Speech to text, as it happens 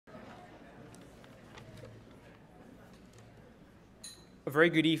very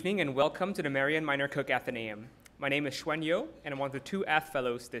good evening and welcome to the Marian Minor Cook Athenaeum. My name is Xuan Yo, and I'm one of the 2 Ath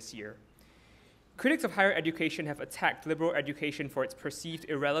Fellows this year. Critics of higher education have attacked liberal education for its perceived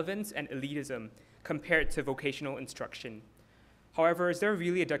irrelevance and elitism compared to vocational instruction. However, is there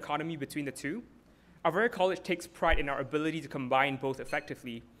really a dichotomy between the two? Our very college takes pride in our ability to combine both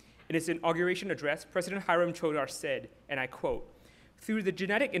effectively. In his inauguration address, President Hiram Chodar said, and I quote, "Through the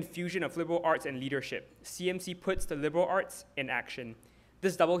genetic infusion of liberal arts and leadership, CMC puts the liberal arts in action.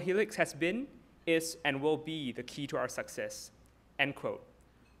 This double helix has been, is, and will be the key to our success." End quote.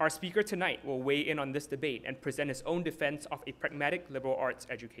 Our speaker tonight will weigh in on this debate and present his own defense of a pragmatic liberal arts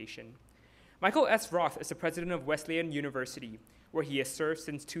education. Michael S. Roth is the president of Wesleyan University, where he has served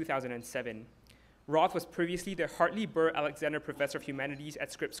since 2007. Roth was previously the Hartley Burr Alexander Professor of Humanities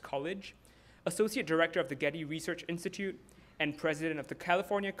at Scripps College, associate director of the Getty Research Institute, and president of the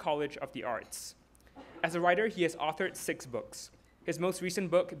California College of the Arts. As a writer, he has authored 6 books. His most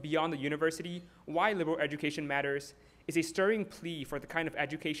recent book, Beyond the University, Why Liberal Education Matters, is a stirring plea for the kind of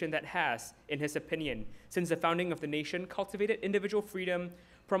education that has, in his opinion, since the founding of the nation, cultivated individual freedom,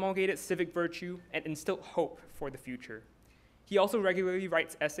 promulgated civic virtue, and instilled hope for the future. He also regularly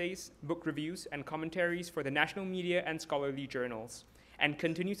writes essays, book reviews, and commentaries for the national media and scholarly journals, and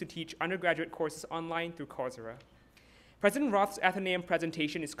continues to teach undergraduate courses online through Coursera. President Roth's Athenaeum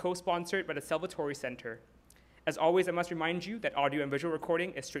presentation is co-sponsored by the Salvatore Center. As always, I must remind you that audio and visual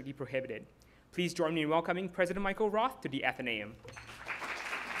recording is strictly prohibited. Please join me in welcoming President Michael Roth to the Athenaeum.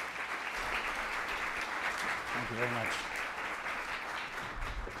 Thank you very much.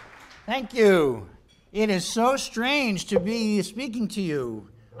 Thank you. It is so strange to be speaking to you.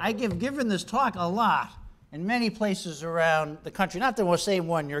 I have given this talk a lot in many places around the country. Not the same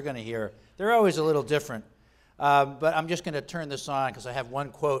one you're going to hear. They're always a little different. But I'm just going to turn this on because I have one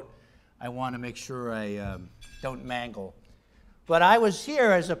quote I want to make sure I don't mangle. But I was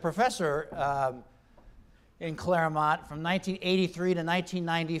here as a professor in Claremont from 1983 to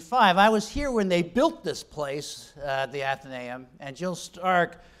 1995. I was here when they built this place, the Athenaeum, and Jill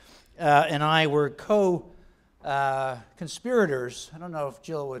Stark and I were co-conspirators. I don't know if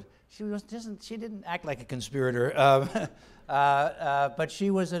Jill would, she didn't act like a conspirator, but she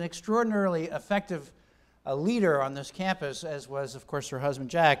was an extraordinarily effective leader on this campus, as was, of course, her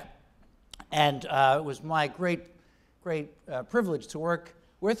husband, Jack. And it was my great privilege to work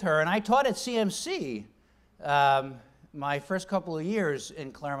with her. And I taught at CMC my first couple of years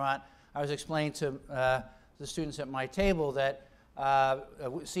in Claremont. I was explaining to the students at my table that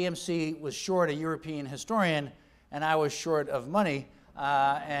CMC was short a European historian, and I was short of money.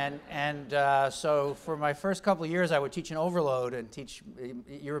 So for my first couple of years, I would teach an overload and teach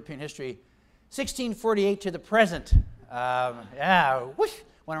European history, 1648 to the present. Yeah, whoosh,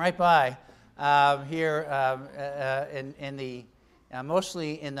 went right by. Here in the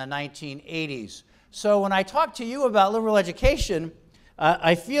mostly in the 1980s. So when I talk to you about liberal education,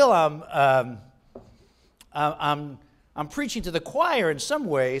 I feel I'm preaching to the choir in some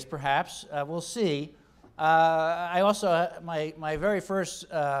ways, perhaps. We'll see. I also my very first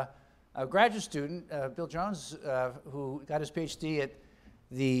graduate student, Bill Jones, who got his PhD at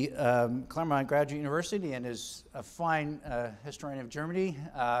the Claremont Graduate University and is a fine historian of Germany,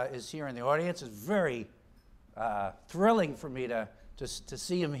 is here in the audience. It's very thrilling for me to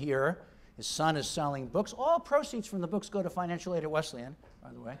see him here. His son is selling books. All proceeds from the books go to financial aid at Wesleyan,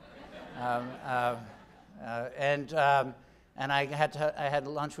 by the way. And I had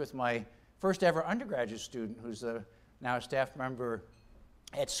lunch with my first ever undergraduate student, who's now a staff member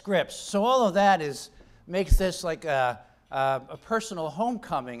at Scripps. So all of that makes this like a personal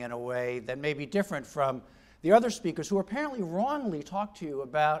homecoming in a way that may be different from the other speakers who apparently wrongly talked to you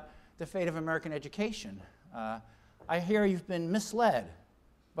about the fate of American education. I hear you've been misled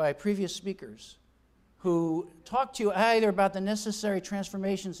by previous speakers who talked to you either about the necessary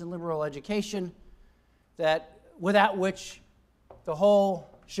transformations in liberal education, that without which the whole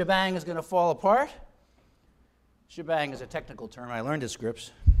shebang is going to fall apart. Shebang is a technical term I learned at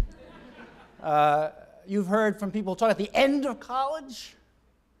Scripps. You've heard from people talk at the end of college,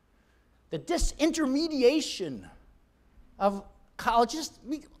 the disintermediation of college, just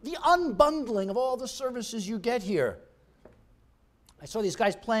the unbundling of all the services you get here. I saw these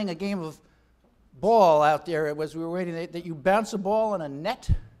guys playing a game of ball out there as we were waiting, that you bounce a ball on a net.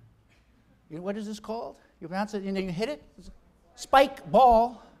 What is this called? You bounce it and then you hit it? Spike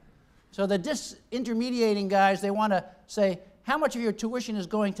ball. So the disintermediating guys, they want to say, how much of your tuition is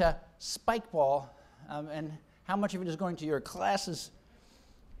going to spike ball? And how much of it is going to your classes?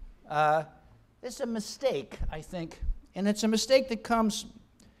 It's a mistake, I think. And it's a mistake that comes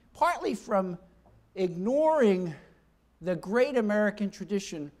partly from ignoring the great American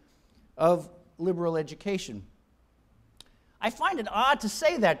tradition of liberal education. I find it odd to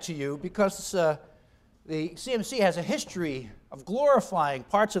say that to you because the CMC has a history of glorifying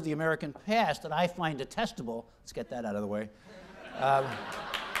parts of the American past that I find detestable. Let's get that out of the way.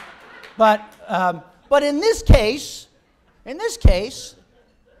 But in this case,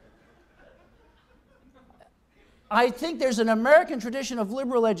 I think there's an American tradition of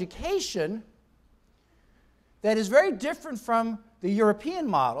liberal education that is very different from the European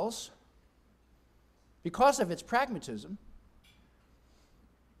models because of its pragmatism,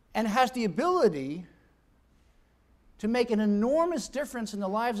 and has the ability to make an enormous difference in the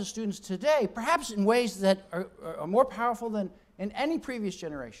lives of students today, perhaps in ways that are more powerful than in any previous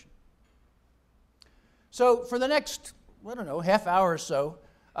generation. So for the next, I don't know, half hour or so,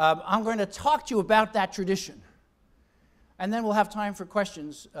 I'm going to talk to you about that tradition. And then we'll have time for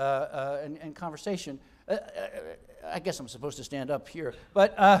questions and conversation. I guess I'm supposed to stand up here,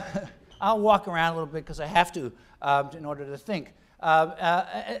 but I'll walk around a little bit because I have to in order to think.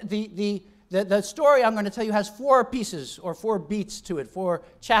 The story I'm going to tell you has 4 pieces or 4 beats to it, 4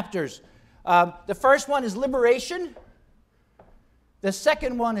 chapters. The first one is liberation. The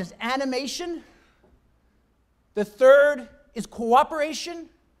second one is animation. The third is cooperation.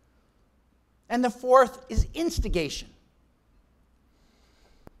 And the fourth is instigation.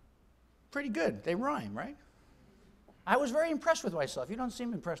 Pretty good. They rhyme, right? I was very impressed with myself. You don't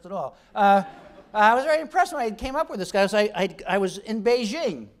seem impressed at all. I was very impressed when I came up with this, guys. I was in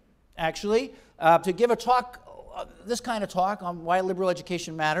Beijing, actually, to give a talk, this kind of talk on why liberal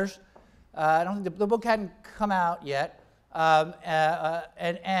education matters. I don't think the book hadn't come out yet.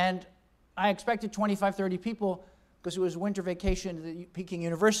 And I expected 25, 30 people because it was winter vacation at the Peking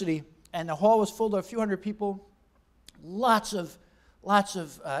University, and the hall was full of a few hundred people, lots of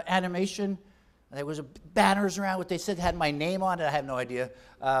animation. There was banners around what they said had my name on it. I have no idea.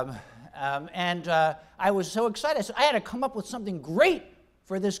 And I was so excited. So I had to come up with something great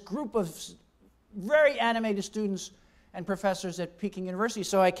for this group of very animated students and professors at Peking University.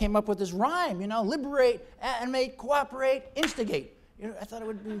 So I came up with this rhyme, liberate, animate, cooperate, instigate. I thought it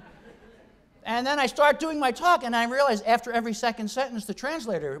would be... And then I start doing my talk, and I realized after every second sentence, the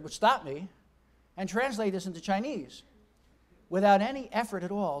translator would stop me and translate this into Chinese without any effort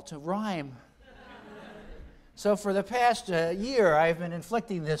at all to rhyme. So for the past year, I've been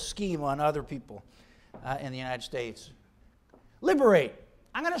inflicting this scheme on other people in the United States. Liberate.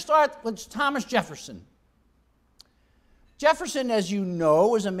 I'm going to start with Thomas Jefferson. Jefferson, as you know,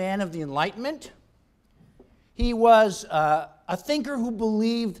 was a man of the Enlightenment. He was a thinker who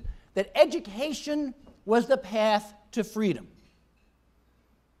believed that education was the path to freedom.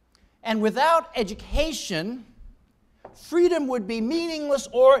 And without education, freedom would be meaningless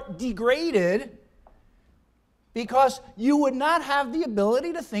or degraded because you would not have the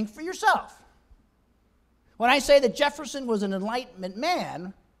ability to think for yourself. When I say that Jefferson was an Enlightenment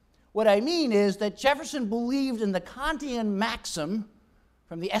man, what I mean is that Jefferson believed in the Kantian maxim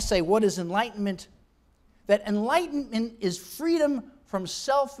from the essay, What is Enlightenment? That enlightenment is freedom from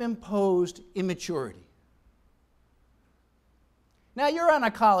self-imposed immaturity. Now, you're on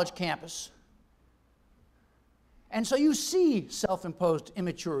a college campus, and so you see self-imposed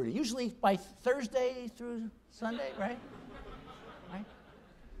immaturity, usually by Thursday through Sunday, right?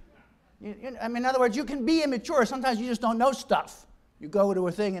 I mean, in other words, you can be immature. Sometimes you just don't know stuff. You go to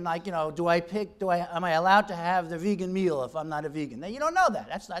a thing and am I allowed to have the vegan meal if I'm not a vegan? Now, you don't know that.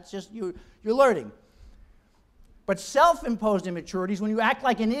 That's just, you're learning. But self-imposed immaturity is when you act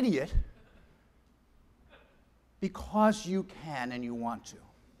like an idiot because you can and you want to.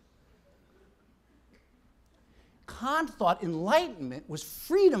 Kant thought enlightenment was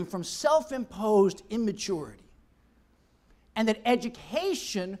freedom from self-imposed immaturity, and that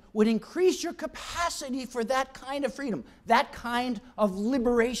education would increase your capacity for that kind of freedom, that kind of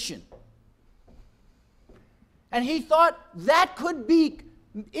liberation. And he thought that could be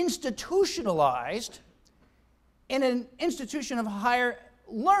institutionalized in an institution of higher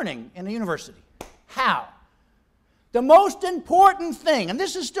learning in a university. How? The most important thing, and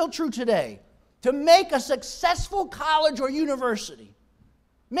this is still true today, to make a successful college or university,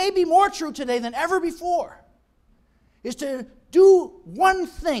 maybe more true today than ever before, is to do one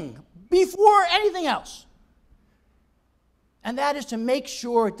thing before anything else, and that is to make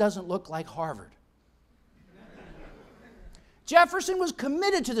sure it doesn't look like Harvard. Jefferson was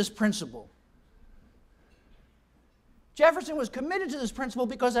committed to this principle. Jefferson was committed to this principle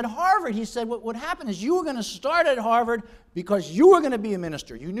because at Harvard, he said what would happen is you were going to start at Harvard because you were going to be a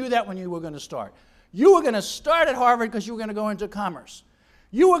minister. You knew that when you were going to start. You were going to start at Harvard because you were going to go into commerce.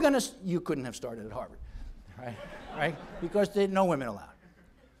 You couldn't have started at Harvard. right? Because there no women allowed.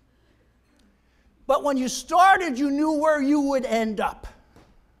 But when you started, you knew where you would end up.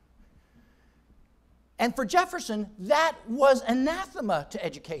 And for Jefferson, that was anathema to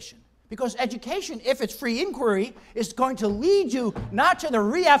education. Because education, if it's free inquiry, is going to lead you not to the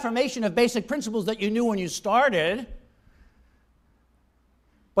reaffirmation of basic principles that you knew when you started,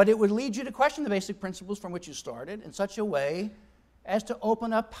 but it would lead you to question the basic principles from which you started in such a way as to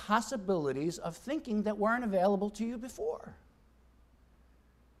open up possibilities of thinking that weren't available to you before.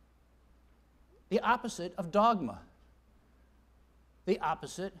 The opposite of dogma. The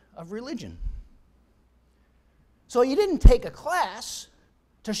opposite of religion. So you didn't take a class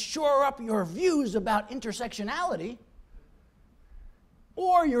to shore up your views about intersectionality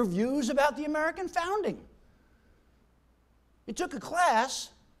or your views about the American founding. You took a class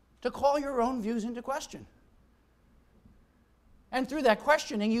to call your own views into question. And through that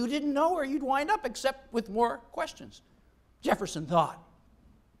questioning, you didn't know where you'd wind up except with more questions. Jefferson thought.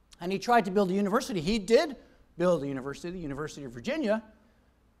 And he tried to build a university. He did build a university, the University of Virginia,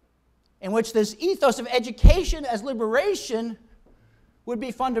 in which this ethos of education as liberation would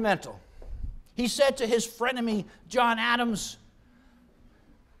be fundamental. He said to his frenemy, John Adams,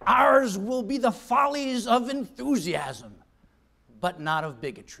 "Ours will be the follies of enthusiasm, but not of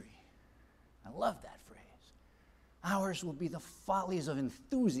bigotry." I love that phrase. Ours will be the follies of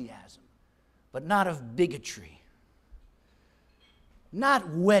enthusiasm, but not of bigotry. Not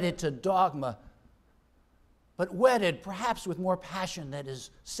wedded to dogma, but wedded perhaps with more passion that is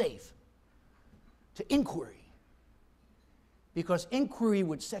safe to inquiry. Because inquiry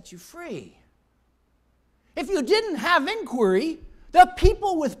would set you free. If you didn't have inquiry, the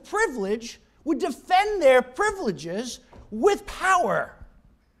people with privilege would defend their privileges with power.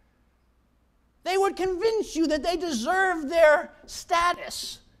 They would convince you that they deserve their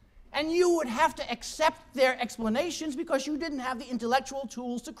status, and you would have to accept their explanations because you didn't have the intellectual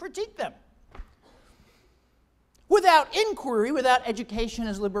tools to critique them. Without inquiry, without education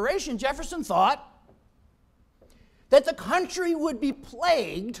as liberation, Jefferson thought that the country would be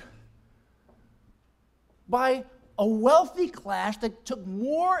plagued by a wealthy class that took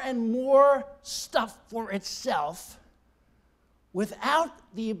more and more stuff for itself without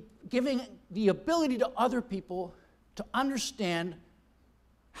giving the ability to other people to understand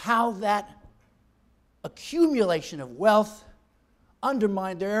how that accumulation of wealth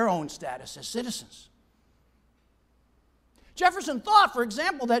undermined their own status as citizens. Jefferson thought, for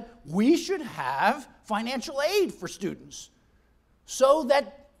example, that we should have financial aid for students so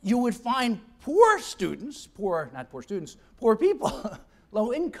that you would find poor students, poor people,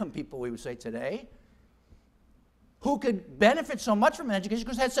 low-income people, we would say today, who could benefit so much from an education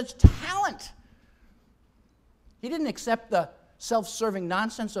because they had such talent. He didn't accept the self-serving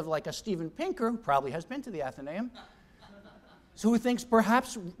nonsense of like a Steven Pinker, who probably has been to the Athenaeum, so who thinks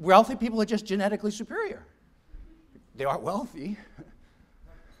perhaps wealthy people are just genetically superior. They aren't wealthy.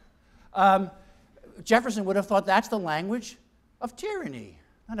 Jefferson would have thought that's the language of tyranny,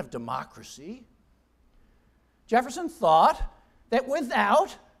 not of democracy. Jefferson thought that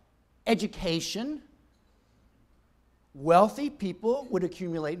without education, wealthy people would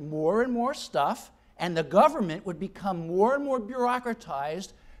accumulate more and more stuff, and the government would become more and more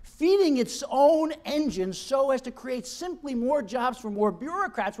bureaucratized, feeding its own engine so as to create simply more jobs for more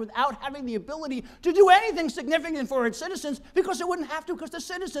bureaucrats without having the ability to do anything significant for its citizens because it wouldn't have to, because the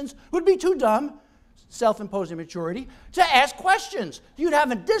citizens would be too dumb, self-imposed immaturity, to ask questions. You'd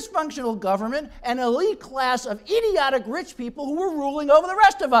have a dysfunctional government, an elite class of idiotic rich people who were ruling over the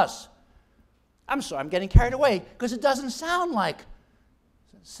rest of us. I'm sorry, I'm getting carried away because it doesn't sound like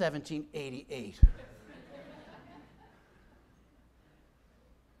 1788.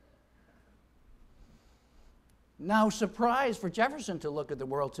 No surprise for Jefferson to look at the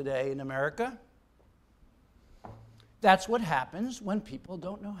world today in America. That's what happens when people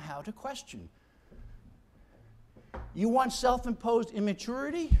don't know how to question. You want self-imposed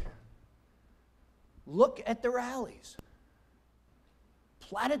immaturity? Look at the rallies.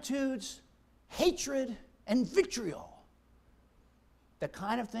 Platitudes, hatred, and vitriol. The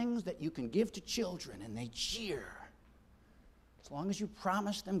kind of things that you can give to children and they cheer, as long as you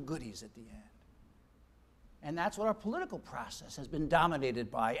promise them goodies at the end. And that's what our political process has been dominated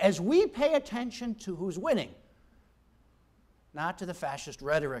by, as we pay attention to who's winning, not to the fascist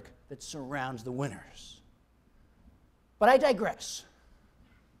rhetoric that surrounds the winners. But I digress.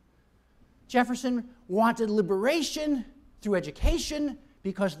 Jefferson wanted liberation through education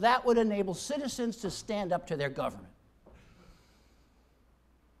because that would enable citizens to stand up to their government.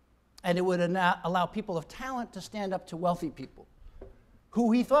 And it would allow people of talent to stand up to wealthy people,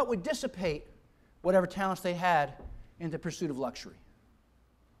 who he thought would dissipate whatever talents they had in the pursuit of luxury.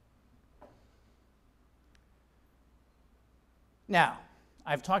 Now,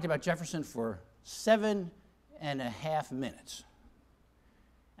 I've talked about Jefferson for 7.5 minutes,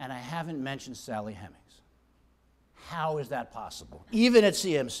 and I haven't mentioned Sally Hemings. How is that possible, even at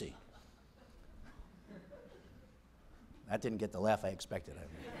CMC? That didn't get the laugh I expected.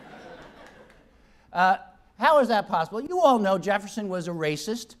 How is that possible? You all know Jefferson was a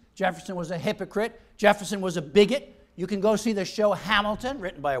racist. Jefferson was a hypocrite. Jefferson was a bigot. You can go see the show Hamilton,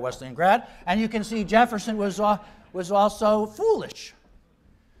 written by a Wesleyan grad, and you can see Jefferson was also foolish.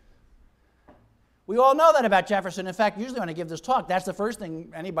 We all know that about Jefferson. In fact, usually when I give this talk, that's the first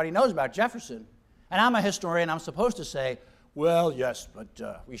thing anybody knows about Jefferson. And I'm a historian. I'm supposed to say, well, yes,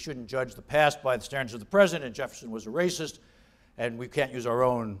 but we shouldn't judge the past by the standards of the present, and Jefferson was a racist, and we can't use our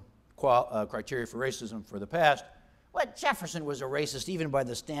own criteria for racism for the past. Well, Jefferson was a racist even by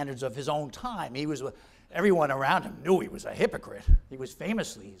the standards of his own time. Everyone around him knew he was a hypocrite. He was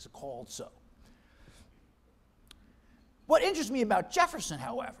famously called so. What interests me about Jefferson,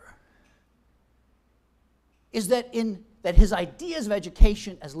 however, is that his ideas of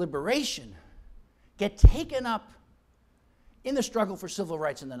education as liberation get taken up in the struggle for civil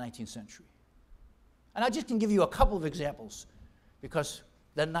rights in the 19th century. And I just can give you a couple of examples because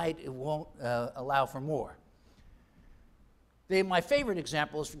the night it won't allow for more. My favorite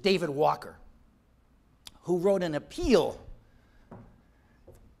example is David Walker, who wrote an appeal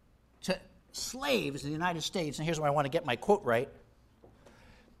to slaves in the United States, and here's where I want to get my quote right,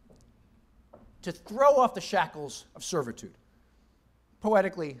 to throw off the shackles of servitude.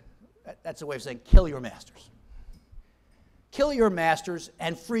 Poetically, that's a way of saying kill your masters. Kill your masters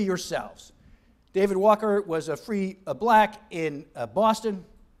and free yourselves. David Walker was a black in Boston.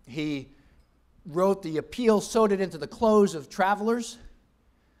 He wrote the appeal, sewed it into the clothes of travelers,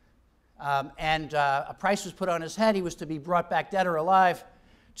 and a price was put on his head. He was to be brought back dead or alive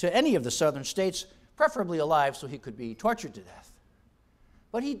to any of the southern states, preferably alive so he could be tortured to death.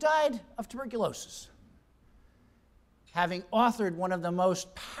 But he died of tuberculosis, having authored one of the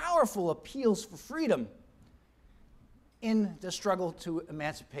most powerful appeals for freedom in the struggle to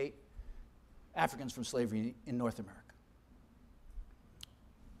emancipate Africans from slavery in North America.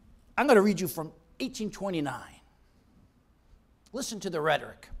 I'm going to read you from 1829. Listen to the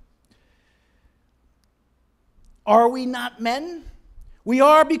rhetoric. Are we not men? We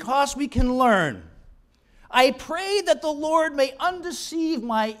are because we can learn. I pray that the Lord may undeceive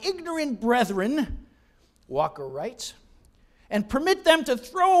my ignorant brethren, Walker writes, and permit them to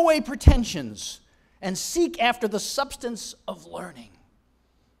throw away pretensions and seek after the substance of learning.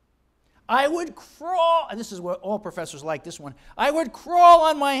 I would crawl, and this is what all professors like this one, I would crawl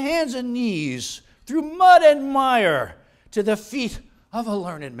on my hands and knees through mud and mire to the feet of a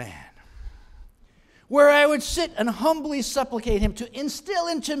learned man, where I would sit and humbly supplicate him to instill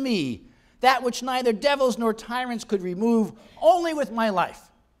into me that which neither devils nor tyrants could remove, only with my life.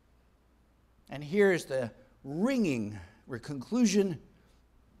 And here's the ringing conclusion.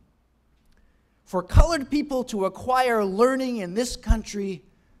 For colored people to acquire learning in this country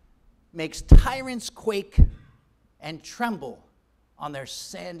makes tyrants quake and tremble on their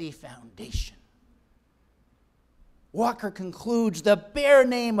sandy foundation. Walker concludes, the bare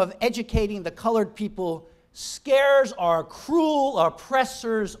name of educating the colored people scares our cruel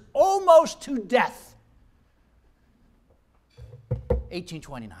oppressors almost to death.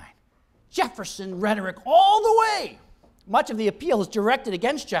 1829. Jefferson rhetoric all the way. Much of the appeal is directed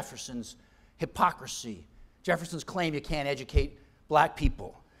against Jefferson's hypocrisy, Jefferson's claim you can't educate black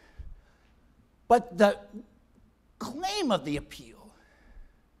people. But the claim of the appeal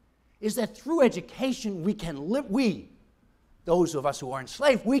is that through education we can those of us who are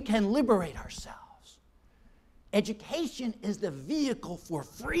enslaved, we can liberate ourselves. Education is the vehicle for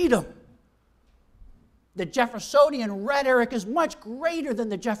freedom. The Jeffersonian rhetoric is much greater than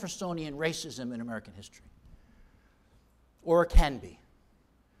the Jeffersonian racism in American history, or can be,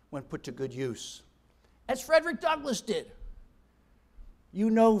 when put to good use, as Frederick Douglass did. You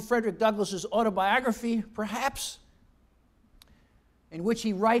know Frederick Douglass's autobiography, perhaps, in which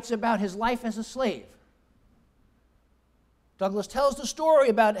he writes about his life as a slave. Douglass tells the story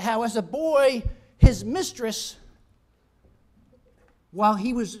about how, as a boy, his mistress, while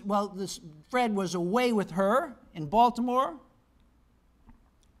Fred was away with her in Baltimore,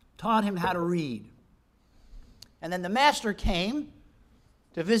 taught him how to read. And then the master came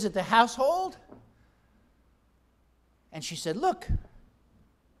to visit the household, and she said, look,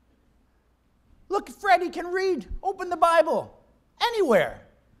 Fred, he can read. Open the Bible anywhere.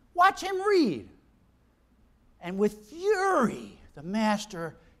 Watch him read. And with fury, the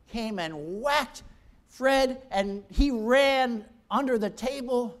master came and whacked Fred, and he ran under the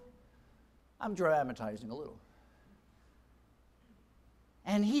table. I'm dramatizing a little.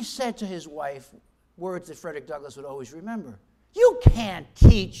 And he said to his wife words that Frederick Douglass would always remember. You can't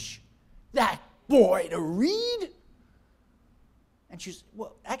teach that boy to read. And she said,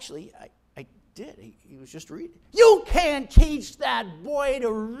 well, actually, I did. He was just reading. You can't teach that boy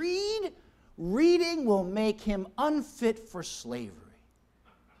to read. Reading will make him unfit for slavery.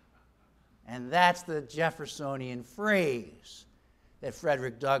 And that's the Jeffersonian phrase that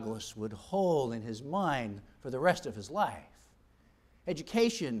Frederick Douglass would hold in his mind for the rest of his life.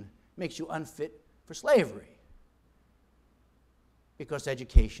 Education makes you unfit for slavery. Because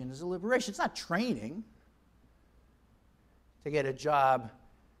education is a liberation. It's not training to get a job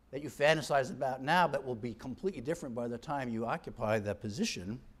that you fantasize about now that will be completely different by the time you occupy that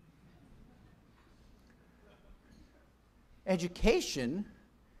position. Education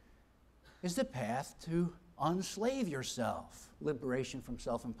is the path to unslave yourself. Liberation from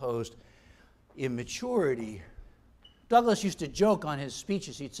self-imposed immaturity. Douglass used to joke on his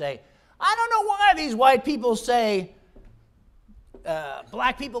speeches. He'd say, I don't know why these white people say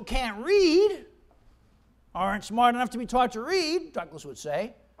black people can't read, aren't smart enough to be taught to read, Douglass would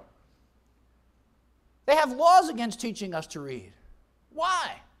say. They have laws against teaching us to read.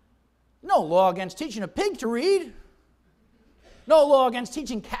 Why? No law against teaching a pig to read. No law against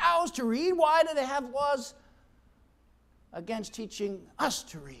teaching cows to read. Why do they have laws against teaching us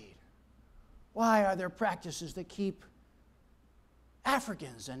to read? Why are there practices that keep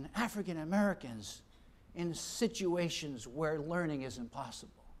Africans and African Americans in situations where learning is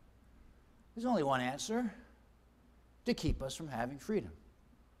impossible? There's only one answer: to keep us from having freedom.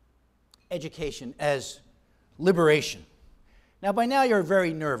 Education as liberation. Now, by now you're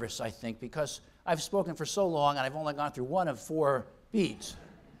very nervous, I think, because I've spoken for so long and I've only gone through one of 4 beats.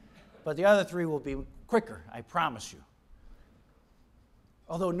 But the other 3 will be quicker, I promise you.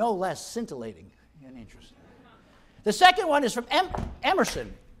 Although no less scintillating and interesting. The second one is from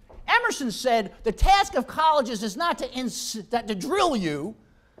Emerson. Emerson said, the task of colleges is not to drill you,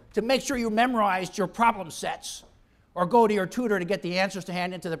 to make sure you memorized your problem sets, or go to your tutor to get the answers to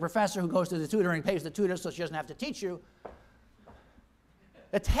hand in to the professor who goes to the tutor and pays the tutor so she doesn't have to teach you.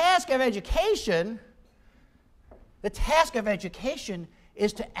 The task of education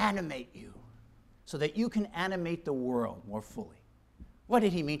is to animate you so that you can animate the world more fully. What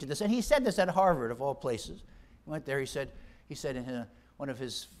did he mean to this? And he said this at Harvard, of all places. He went there, he said in one of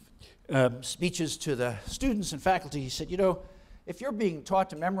his speeches to the students and faculty, he said, you know, if you're being taught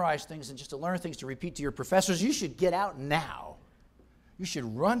to memorize things and just to learn things to repeat to your professors, you should get out now. You should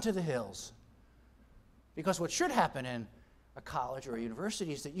run to the hills. Because what should happen in a college or a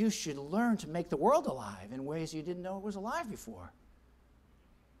university is that you should learn to make the world alive in ways you didn't know it was alive before.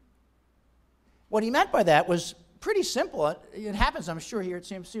 What he meant by that was pretty simple. It happens, I'm sure, here at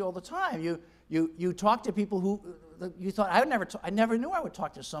CMC all the time. You talk to people who you thought, I never knew I would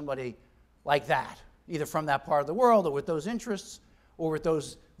talk to somebody like that, either from that part of the world or with those interests or with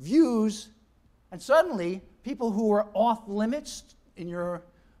those views. And suddenly, people who were off limits in your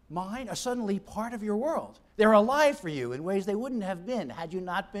mind are suddenly part of your world. They're alive for you in ways they wouldn't have been had you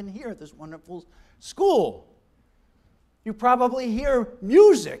not been here at this wonderful school. You probably hear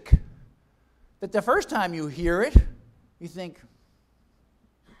music that the first time you hear it, you think,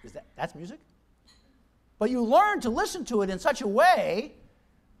 that's music? But you learn to listen to it in such a way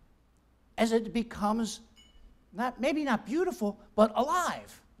as it becomes maybe not beautiful, but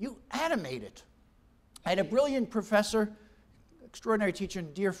alive. You animate it. I had a brilliant professor, extraordinary teacher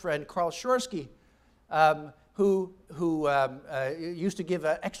and dear friend, Carl Shorsky, who used to give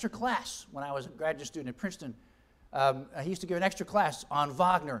an extra class when I was a graduate student at Princeton. He used to give an extra class on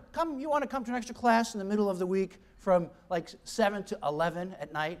Wagner. You want to come to an extra class in the middle of the week from like 7 to 11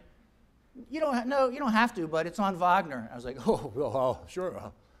 at night? You don't have to, but it's on Wagner. I was like, oh,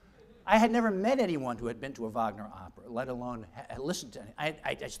 sure. I had never met anyone who had been to a Wagner opera, let alone listened to it.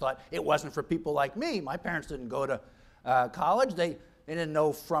 I just thought it wasn't for people like me. My parents didn't go to college. They didn't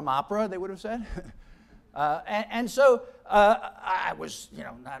know from opera, they would have said. And so I was,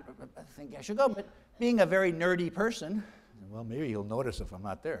 not thinking I should go, but being a very nerdy person, well, maybe he'll notice if I'm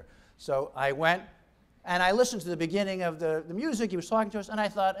not there. So I went, and I listened to the beginning of the music. He was talking to us, and I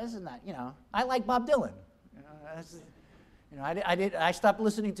thought, isn't that, I like Bob Dylan. I stopped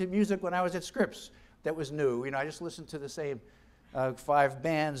listening to music when I was at Scripps that was new. I just listened to the same 5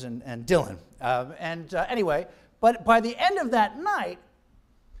 bands and Dylan. Anyway, but by the end of that night,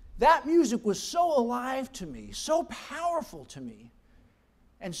 that music was so alive to me, so powerful to me,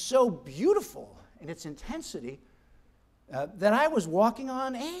 and so beautiful in its intensity that I was walking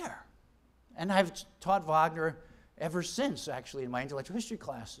on air. And I've taught Wagner ever since, actually, in my intellectual history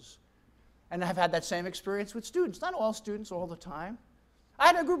classes. And I've had that same experience with students. Not all students all the time. I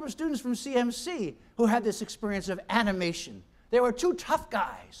had a group of students from CMC who had this experience of animation. They were two tough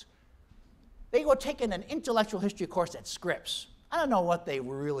guys. They were taking an intellectual history course at Scripps. I don't know what they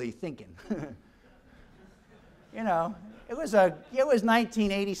were really thinking. You know, it was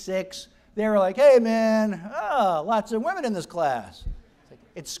 1986. They were like, hey, man, oh, lots of women in this class.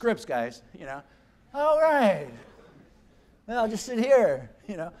 It's Scripps, guys, you know. All right. Well, I'll just sit here,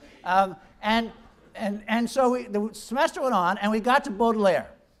 you know. And so the semester went on, and we got to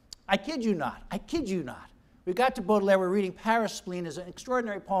Baudelaire. I kid you not. I kid you not. We got to Baudelaire. We're reading Paris Spleen. There's an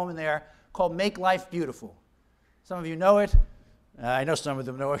extraordinary poem in there called Make Life Beautiful. Some of you know it. I know some of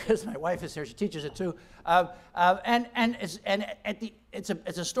them know it because my wife is here. She teaches it too.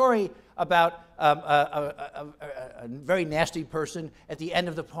 It's a story about a very nasty person at the end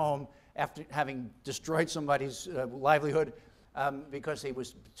of the poem after having destroyed somebody's livelihood because he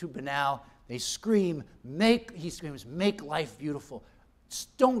was too banal. They scream, he screams, make life beautiful.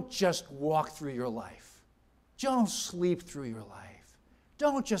 Don't just walk through your life. Don't sleep through your life.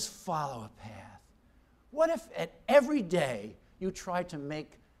 Don't just follow a path. What if at every day you try to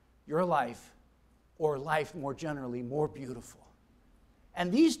make your life, or life more generally, more beautiful?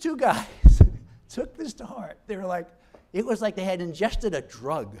 And these two guys took this to heart. They were like, it was like they had ingested a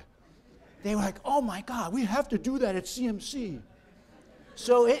drug. They were like, oh my God, we have to do that at CMC.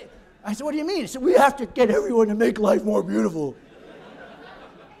 So I said, what do you mean? He said, we have to get everyone to make life more beautiful.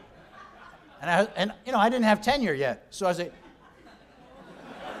 And you know, I didn't have tenure yet. So I was like,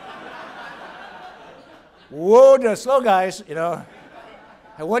 whoa, slow guys, you know.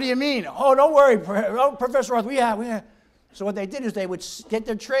 And what do you mean? Oh, don't worry, Professor Roth, we have. So what they did is they would get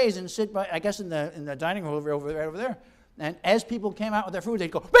their trays and sit by, I guess, in the dining room over there. And as people came out with their food,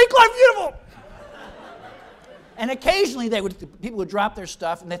 they'd go, make life beautiful! And occasionally people would drop their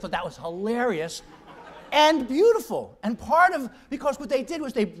stuff, and they thought that was hilarious and beautiful. And because what they did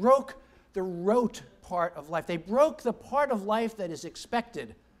was they broke the rote part of life. They broke the part of life that is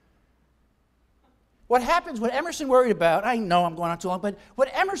expected. What Emerson worried about, I know I'm going on too long, but what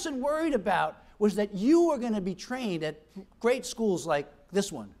Emerson worried about was that you were going to be trained at great schools like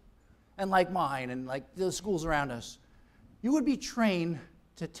this one, and like mine, and like the schools around us. You would be trained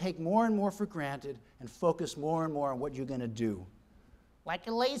to take more and more for granted and focus more and more on what you're going to do. Like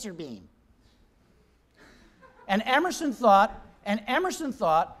a laser beam. And Emerson thought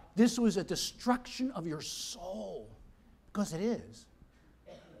this was a destruction of your soul, because it is.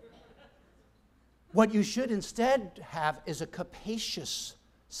 What you should instead have is a capacious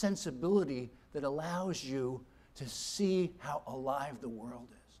sensibility that allows you to see how alive the world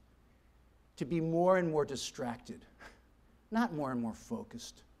is, to be more and more distracted, not more and more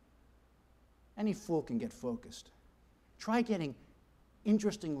focused. Any fool can get focused. Try getting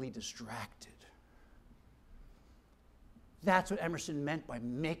interestingly distracted. That's what Emerson meant by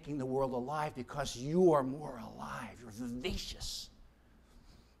making the world alive, because you are more alive. You're vivacious.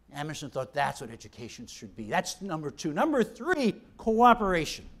 Emerson thought that's what education should be. That's number two. Number three,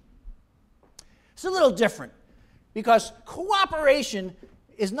 cooperation. It's a little different, because cooperation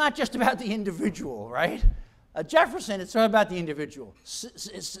is not just about the individual, right? Jefferson, it's all about the individual.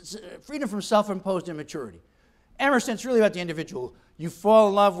 It's freedom from self-imposed immaturity. Emerson, it's really about the individual. You fall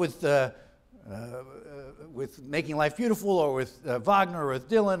in love with making life beautiful, or with Wagner, or with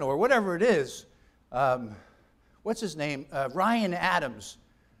Dylan, or whatever it is. What's his name? Ryan Adams.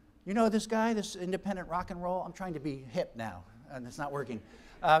 You know this guy, this independent rock and roll? I'm trying to be hip now, and it's not working.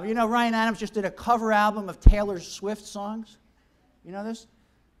 You know, Ryan Adams just did a cover album of Taylor Swift songs. You know this?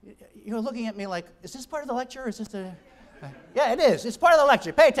 You're looking at me like, is this part of the lecture? Is this the... Yeah, it is. It's part of the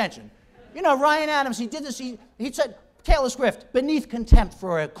lecture. Pay attention. You know, Ryan Adams, he did this. He said, Taylor Swift, beneath contempt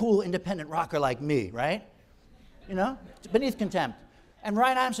for a cool independent rocker like me, right? You know, beneath contempt. And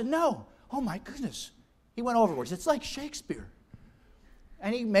Ryan Adams said, no. Oh, my goodness. He went overboard. It's like Shakespeare.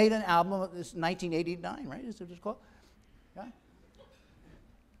 And he made an album, this 1989, right? Is it just called? Yeah.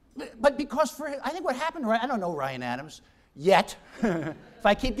 But because I think what happened, I don't know Ryan Adams yet. If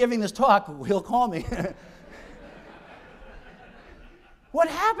I keep giving this talk, he'll call me. What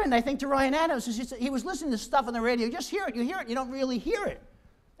happened, I think, to Ryan Adams is he was listening to stuff on the radio. You just hear it, you don't really hear it.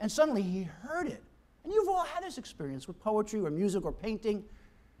 And suddenly he heard it. And you've all had this experience with poetry or music or painting.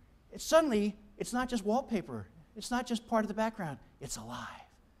 Suddenly, it's not just wallpaper. It's not just part of the background. It's alive.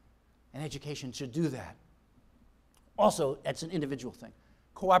 And education should do that. Also, it's an individual thing.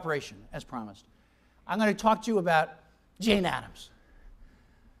 Cooperation, as promised. I'm going to talk to you about Jane Addams.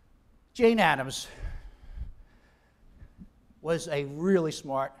 Jane Addams was a really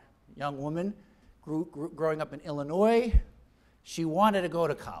smart young woman, growing up in Illinois. She wanted to go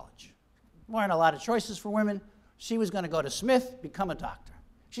to college. There weren't a lot of choices for women. She was going to go to Smith, become a doctor.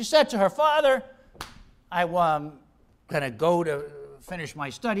 She said to her father, I'm going to go to finish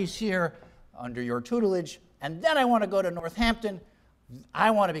my studies here under your tutelage, and then I want to go to Northampton. I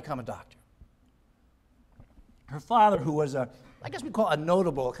want to become a doctor. Her father, who was I guess we call a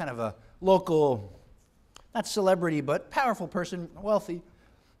notable, kind of a local, not celebrity, but powerful person, wealthy,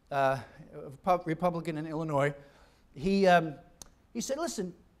 Republican in Illinois, he said,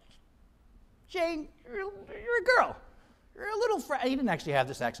 listen, Jane, you're a girl. You're a little he didn't actually have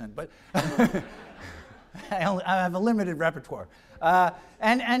this accent, but I have a limited repertoire.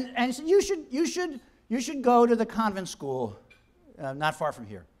 And he said, you should go to the convent school not far from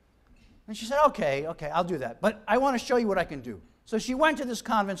here. And she said, okay, I'll do that. But I want to show you what I can do. So she went to this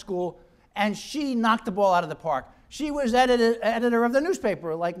convent school, and she knocked the ball out of the park. She was editor of the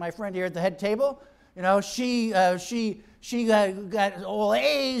newspaper, like my friend here at the head table. You know, she got all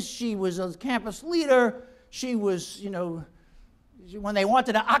A's. She was a campus leader. She was, you know, when they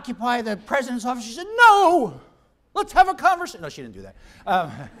wanted to occupy the president's office, she said, no, let's have a conversation. No, she didn't do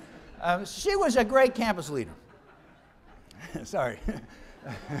that. She was a great campus leader. Sorry.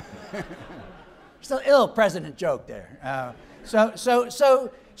 Still ill president joke there.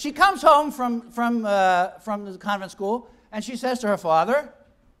 So she comes home from the convent school, and she says to her father,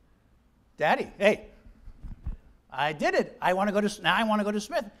 Daddy, hey, I did it. Now I want to go to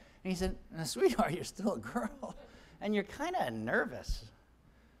Smith. And he said, sweetheart, you're still a girl, and you're kind of nervous.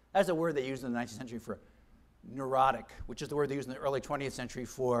 That's a word they used in the 19th century for neurotic, which is the word they used in the early 20th century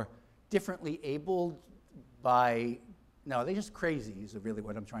for differently abled by, no, they're just crazy is really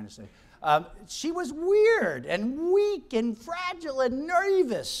what I'm trying to say. She was weird and weak and fragile and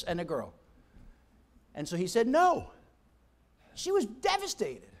nervous and a girl. And so he said no. She was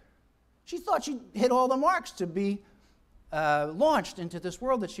devastated. She thought she'd hit all the marks to be launched into this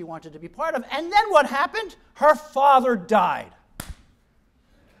world that she wanted to be part of. And then what happened? Her father died.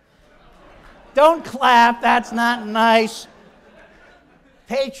 Don't clap, that's not nice.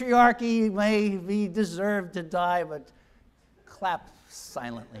 Patriarchy may be deserved to die, but clap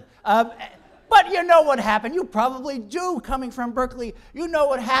silently. But you know what happened. You probably do, coming from Berkeley. You know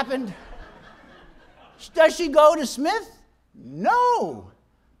what happened. Does she go to Smith? No.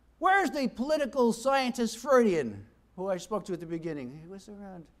 Where's the political scientist Freudian, who I spoke to at the beginning? He was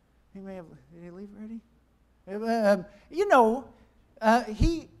around. He may have. Did he leave already?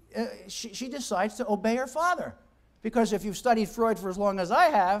 She decides to obey her father. Because if you've studied Freud for as long as I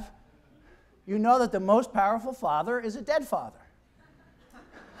have, you know that the most powerful father is a dead father.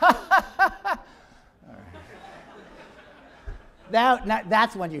 All right.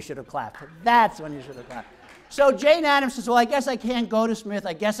 That's when you should have clapped. That's when you should have clapped. So Jane Addams says, well, I guess I can't go to Smith.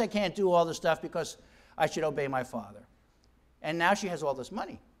 I guess I can't do all this stuff because I should obey my father. And now she has all this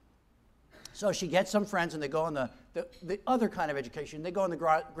money. So she gets some friends, and they go on the other kind of education. They go on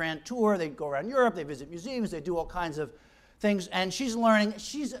the grand tour. They go around Europe. They visit museums. They do all kinds of things. And she's learning.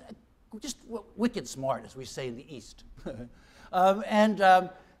 She's just wicked smart, as we say in the East.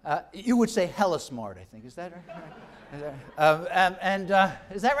 You would say hella smart, I think. Is that right?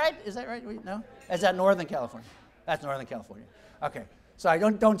 Is that right? Is that right? No? Is that Northern California? That's Northern California. Okay. Sorry,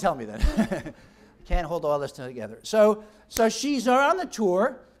 don't tell me that. Can't hold all this together. So she's on the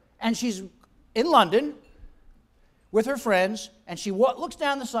tour, and she's in London with her friends, and she looks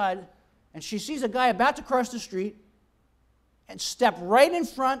down the side, and she sees a guy about to cross the street and step right in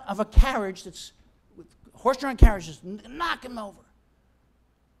front of a carriage that's with horse-drawn carriage, just knock him over.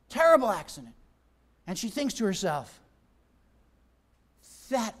 Terrible accident. And she thinks to herself,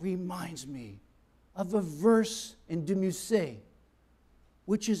 that reminds me of a verse in De Musset,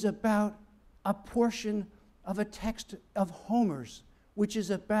 which is about a portion of a text of Homer's, which is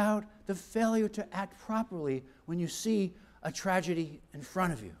about the failure to act properly when you see a tragedy in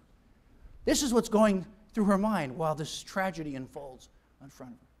front of you. This is what's going through her mind while this tragedy unfolds in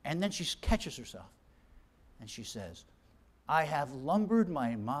front of her. And then she catches herself, and she says, I have lumbered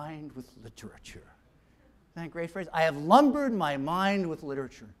my mind with literature. Isn't that a great phrase? I have lumbered my mind with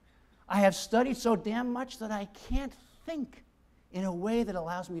literature. I have studied so damn much that I can't think in a way that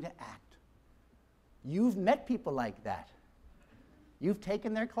allows me to act. You've met people like that. You've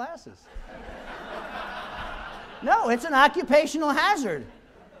taken their classes. No, it's an occupational hazard,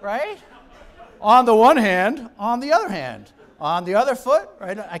 right? On the one hand, on the other hand, on the other foot,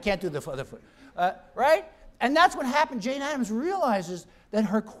 right? I can't do the other foot, right? And that's what happened. Jane Addams realizes that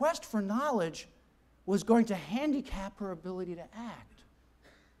her quest for knowledge was going to handicap her ability to act.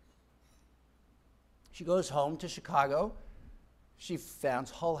 She goes home to Chicago. She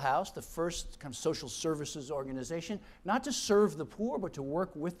founds Hull House, the first kind of social services organization, not to serve the poor, but to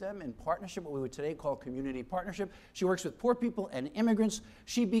work with them in partnership, what we would today call community partnership. She works with poor people and immigrants.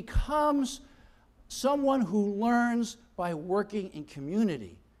 She becomes someone who learns by working in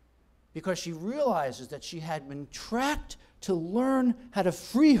community because she realizes that she had been trapped to learn how to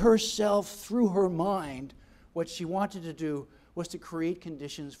free herself through her mind. What she wanted to do was to create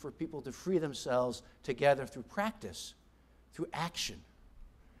conditions for people to free themselves together through practice, through action.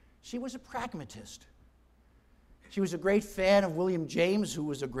 She was a pragmatist. She was a great fan of William James, who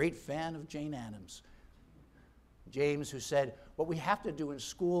was a great fan of Jane Addams. James, who said, what we have to do in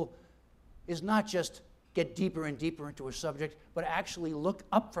school is not just get deeper and deeper into a subject, but actually look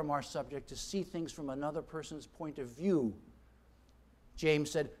up from our subject to see things from another person's point of view.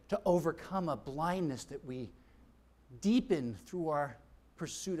 James said, to overcome a blindness that we deepen through our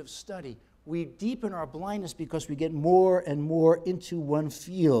pursuit of study. We deepen our blindness because we get more and more into one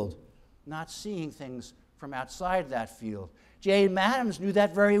field, not seeing things from outside that field. Jane Addams knew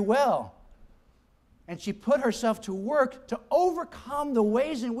that very well. And she put herself to work to overcome the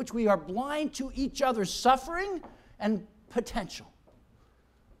ways in which we are blind to each other's suffering and potential.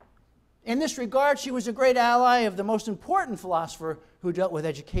 In this regard, she was a great ally of the most important philosopher who dealt with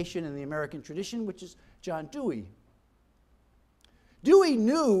education in the American tradition, which is John Dewey. Dewey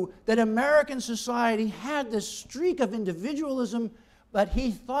knew that American society had this streak of individualism, but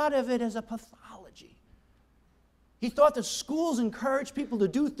he thought of it as a pathology. He thought that schools encouraged people to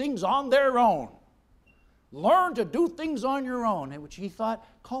do things on their own. Learn to do things on your own, which he thought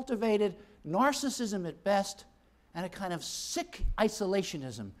cultivated narcissism at best and a kind of sick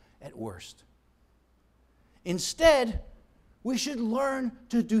isolationism at worst. Instead, we should learn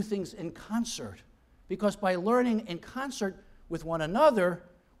to do things in concert, because by learning in concert with one another,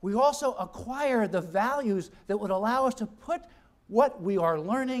 we also acquire the values that would allow us to put what we are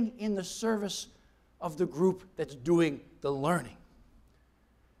learning in the service of the group that's doing the learning.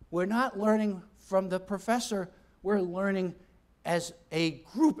 We're not learning from the professor, we're learning as a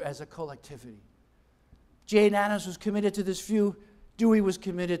group, as a collectivity. Jane Addams was committed to this view, Dewey was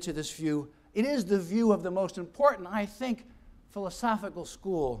committed to this view. It is the view of the most important, I think, philosophical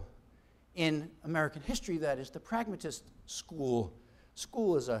school in American history, that is the pragmatist school.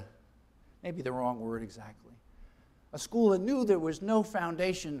 School is maybe the wrong word exactly. A school that knew there was no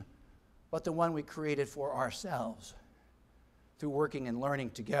foundation but the one we created for ourselves through working and learning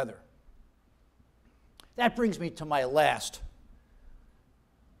together. That brings me to my last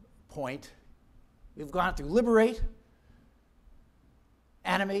point. We've gone through liberate,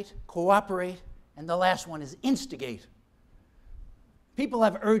 animate, cooperate, and the last one is instigate. People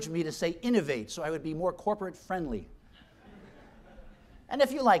have urged me to say innovate, so I would be more corporate friendly. And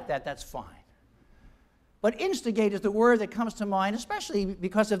if you like that, that's fine. But instigate is the word that comes to mind, especially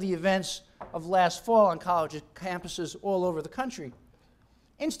because of the events of last fall on college campuses all over the country.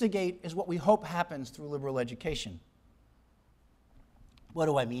 Instigate is what we hope happens through liberal education. What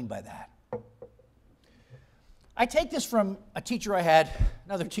do I mean by that? I take this from a teacher I had,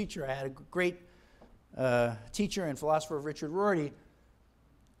 another teacher I had, a great teacher and philosopher, Richard Rorty,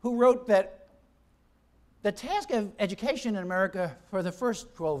 who wrote that the task of education in America for the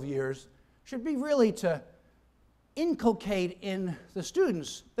first 12 years should be really to inculcate in the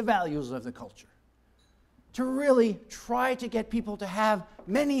students the values of the culture, to really try to get people to have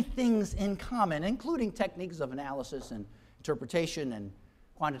many things in common, including techniques of analysis and interpretation and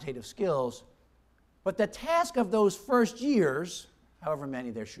quantitative skills. But the task of those first years, however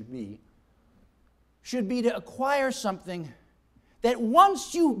many there should be to acquire something that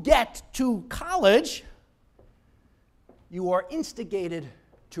once you get to college, you are instigated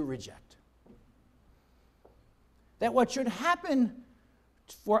to reject. That what should happen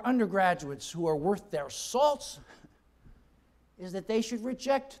for undergraduates who are worth their salts is that they should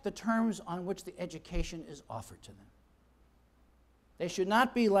reject the terms on which the education is offered to them. They should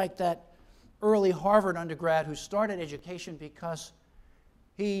not be like that early Harvard undergrad who started education because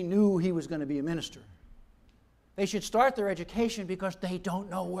he knew he was going to be a minister. They should start their education because they don't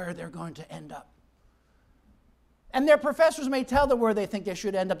know where they're going to end up. And their professors may tell them where they think they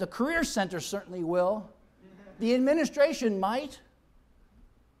should end up. The Career Center certainly will. The administration might.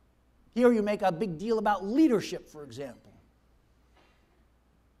 Here you make a big deal about leadership, for example.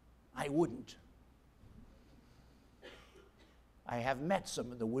 I wouldn't. I have met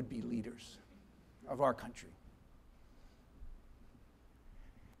some of the would-be leaders of our country.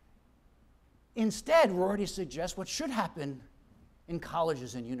 Instead, Rorty suggests what should happen in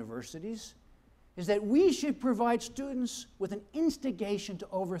colleges and universities is that we should provide students with an instigation to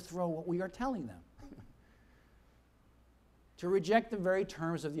overthrow what we are telling them. to reject the very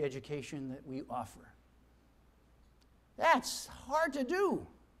terms of the education that we offer. That's hard to do.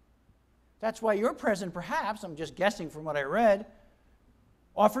 That's why your president, perhaps, I'm just guessing from what I read,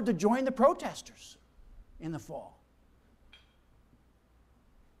 offered to join the protesters in the fall.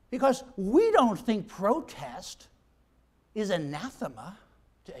 Because we don't think protest is anathema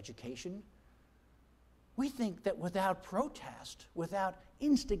to education. We think that without protest, without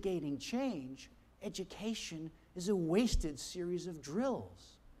instigating change, education is a wasted series of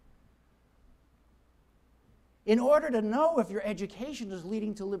drills. In order to know if your education is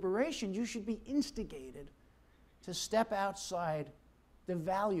leading to liberation, you should be instigated to step outside the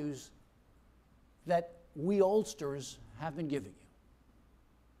values that we oldsters have been giving you.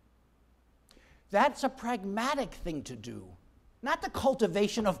 That's a pragmatic thing to do, not the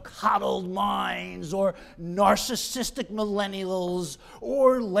cultivation of coddled minds or narcissistic millennials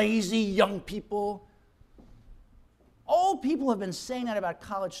or lazy young people. Old people have been saying that about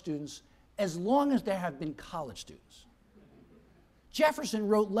college students as long as there have been college students. Jefferson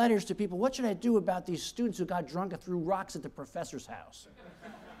wrote letters to people, what should I do about these students who got drunk and threw rocks at the professor's house?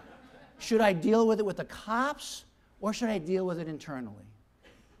 Should I deal with it with the cops or should I deal with it internally?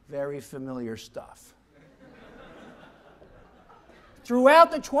 Very familiar stuff.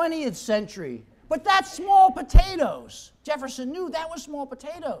 Throughout the 20th century, but that's small potatoes. Jefferson knew that was small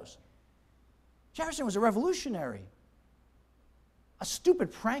potatoes. Jefferson was a revolutionary. A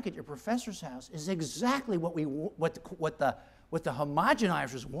stupid prank at your professor's house is exactly what the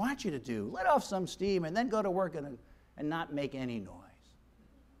homogenizers want you to do. Let off some steam and then go to work and not make any noise.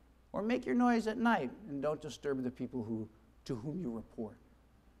 Or make your noise at night and don't disturb the people to whom you report.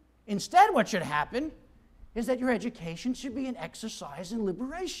 Instead, what should happen is that your education should be an exercise in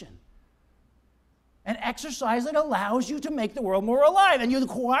liberation. An exercise that allows you to make the world more alive, and you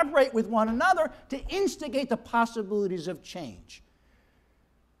cooperate with one another to instigate the possibilities of change.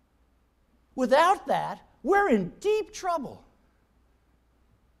 Without that, we're in deep trouble.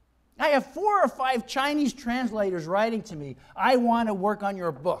 I have 4 or 5 Chinese translators writing to me, I want to work on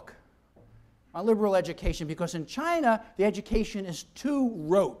your book on liberal education, because in China, the education is too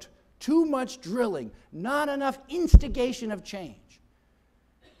rote, too much drilling, not enough instigation of change.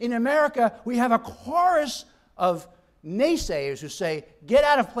 In America, we have a chorus of naysayers who say, get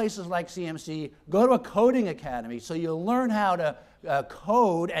out of places like CMC, go to a coding academy so you'll learn how to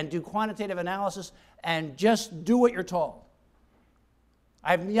code and do quantitative analysis and just do what you're told.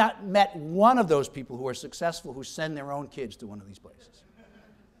 I've not met one of those people who are successful who send their own kids to one of these places.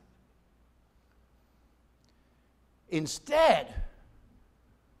 Instead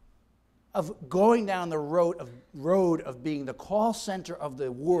of going down the road of being the call center of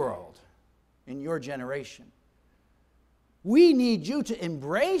the world in your generation, we need you to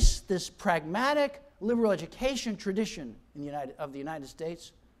embrace this pragmatic liberal education tradition of the United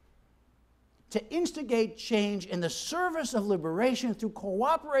States, to instigate change in the service of liberation through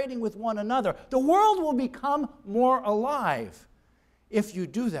cooperating with one another. The world will become more alive if you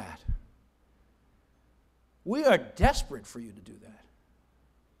do that. We are desperate for you to do that.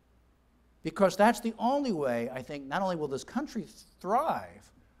 Because that's the only way, I think, not only will this country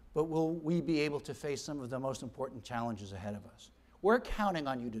thrive, but will we be able to face some of the most important challenges ahead of us. We're counting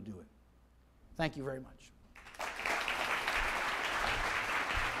on you to do it. Thank you very much.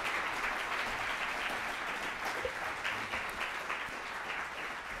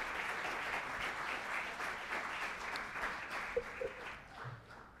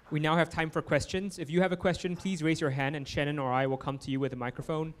 We now have time for questions. If you have a question, please raise your hand and Shannon or I will come to you with a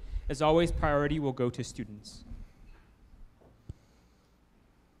microphone. As always, priority will go to students.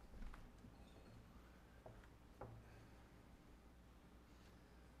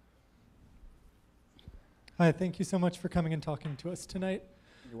 Hi, thank you so much for coming and talking to us tonight.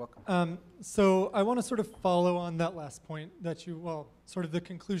 You're welcome. So I want to sort of follow on that last point that sort of the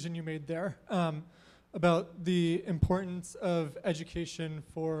conclusion you made there. About the importance of education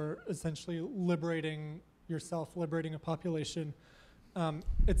for essentially liberating yourself, liberating a population.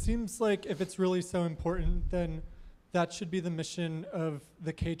 It seems like if it's really so important, then that should be the mission of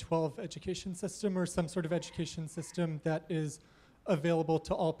the K-12 education system or some sort of education system that is available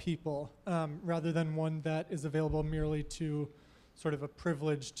to all people, rather than one that is available merely to sort of a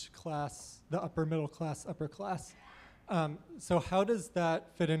privileged class, the upper middle class, upper class. So how does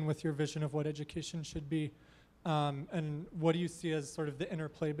that fit in with your vision of what education should be? And what do you see as sort of the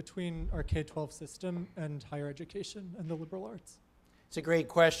interplay between our K-12 system and higher education and the liberal arts? It's a great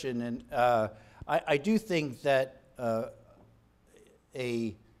question, and I do think that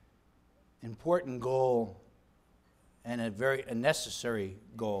a important goal and a necessary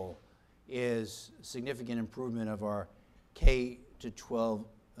goal is significant improvement of our K-12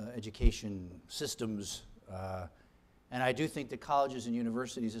 education systems. And I do think that colleges and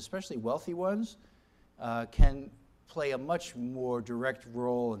universities, especially wealthy ones, can play a much more direct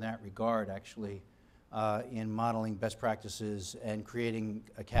role in that regard, actually, in modeling best practices and creating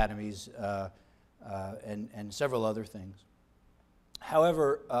academies and several other things.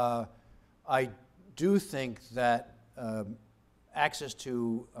 However, I do think that access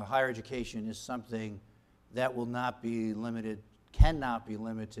to higher education is something that will not be limited, cannot be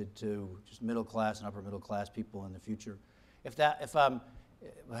limited to just middle class and upper middle class people in the future.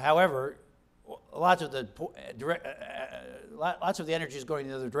 However, lots of the energy is going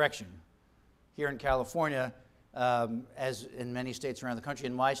in the other direction. Here in California, as in many states around the country,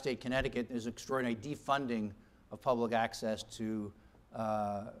 in my state, Connecticut, there's extraordinary defunding of public access to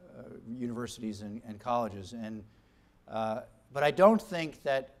universities and colleges. But I don't think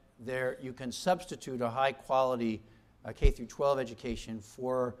that you can substitute a high quality K through 12 education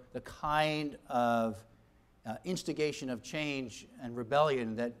for the kind of instigation of change and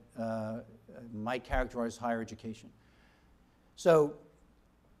rebellion that might characterize higher education. So,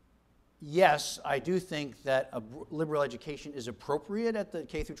 yes, I do think that a liberal education is appropriate at the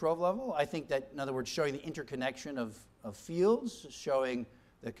K through 12 level. I think that, in other words, showing the interconnection of fields, showing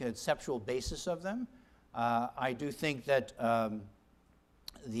the conceptual basis of them. I do think that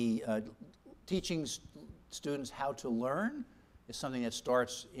teaching students how to learn is something that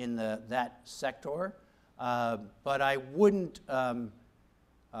starts in that sector. But I wouldn't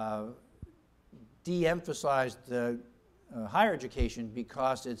de-emphasize the higher education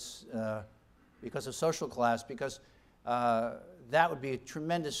because of social class, because that would be a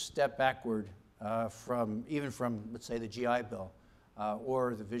tremendous step backward even from, let's say, the GI Bill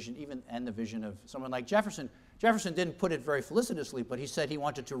or the vision, the vision of someone like Jefferson. Jefferson didn't put it very felicitously, but he said he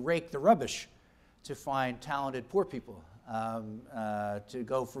wanted to rake the rubbish to find talented poor people to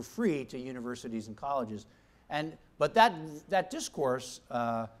go for free to universities and colleges. But that discourse,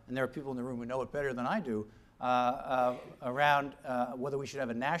 and there are people in the room who know it better than I do, around whether we should have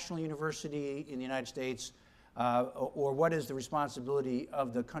a national university in the United States or what is the responsibility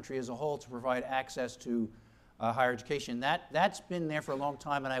of the country as a whole to provide access to higher education. That's been there for a long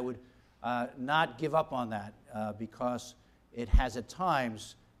time, and I would not give up on that because it has at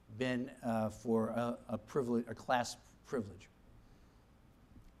times been for a class privilege.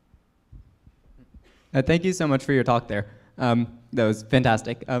 Thank you so much for your talk there. That was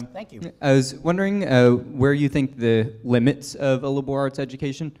fantastic. Thank you. I was wondering where you think the limits of a liberal arts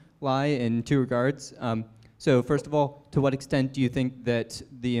education lie in two regards. So first of all, to what extent do you think that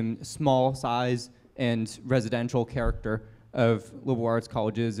the small size and residential character of liberal arts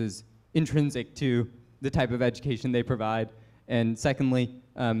colleges is intrinsic to the type of education they provide? And secondly,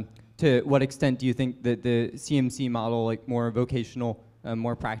 to what extent do you think that the CMC model, like more vocational,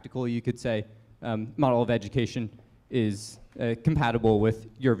 more practical, you could say, model of education is compatible with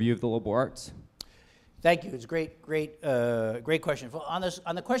your view of the liberal arts? Thank you. It's a great question.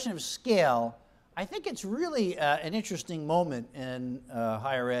 On the question of scale, I think it's really an interesting moment in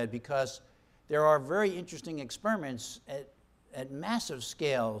higher ed because there are very interesting experiments at massive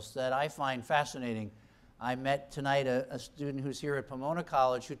scales that I find fascinating. I met tonight a student who's here at Pomona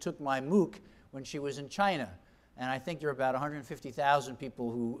College who took my MOOC when she was in China. And I think there are about 150,000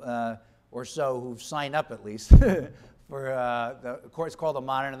 people who, or so who've signed up at least for the course called the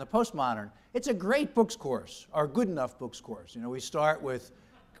Modern and the Postmodern. It's a great books course, or good enough books course. You know, we start with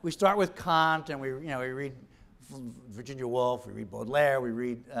Kant, and we read Virginia Woolf, we read Baudelaire, we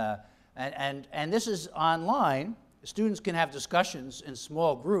read, and this is online. Students can have discussions in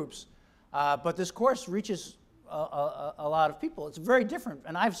small groups, but this course reaches a lot of people. It's very different,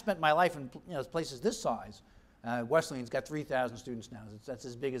 and I've spent my life in places this size. Wesleyan's got 3,000 students now. That's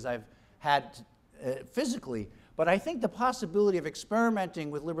as big as I've had physically. But I think the possibility of experimenting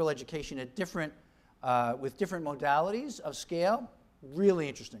with liberal education at with different modalities of scale, really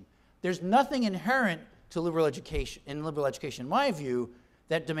interesting. There's nothing inherent to liberal education, in my view,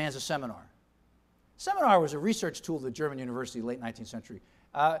 that demands a seminar. Seminar was a research tool of the German university late 19th century.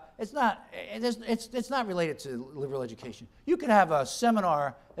 It's not related to liberal education. You can have a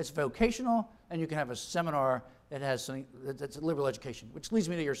seminar that's vocational, and you can have a seminar that has something that's liberal education, which leads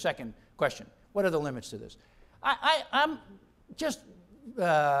me to your second question. What are the limits to this? I'm just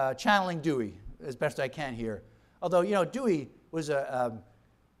channeling Dewey as best I can here. Although, Dewey was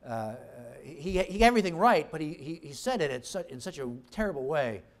he got everything right, but he said it in such a terrible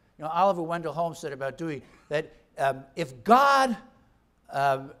way. Oliver Wendell Holmes said about Dewey that if God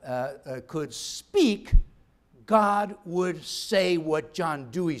could speak, God would say what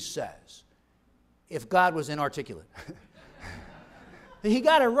John Dewey says, if God was inarticulate. He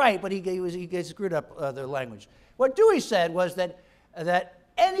got it right, but he screwed up the language. What Dewey said was that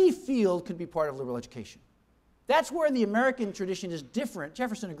any field could be part of liberal education. That's where the American tradition is different.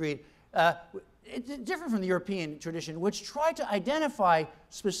 Jefferson agreed. It's different from the European tradition, which tried to identify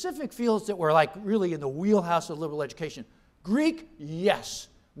specific fields that were like really in the wheelhouse of liberal education. Greek, yes.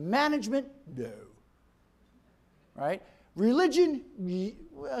 Management, no. Right? Religion,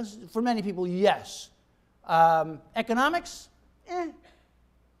 for many people, yes. Economics, eh.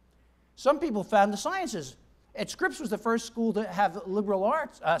 Some people found the sciences. At Scripps was the first school to have liberal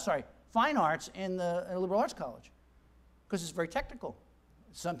arts, fine arts in a liberal arts college, because it's very technical.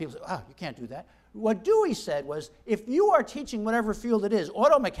 Some people say, oh, you can't do that. What Dewey said was, if you are teaching whatever field it is,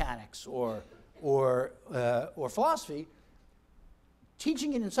 auto mechanics or philosophy,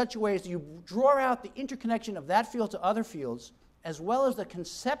 teaching it in such a way as you draw out the interconnection of that field to other fields, as well as the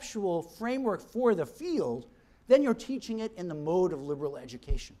conceptual framework for the field, then you're teaching it in the mode of liberal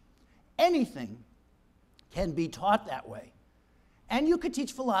education. Anything can be taught that way. And you could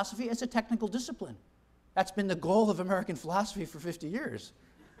teach philosophy as a technical discipline. That's been the goal of American philosophy for 50 years,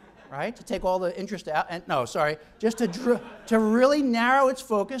 right? To take all the interest out, and just to really narrow its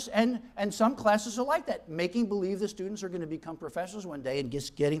focus, and some classes are like that, making believe the students are going to become professors one day and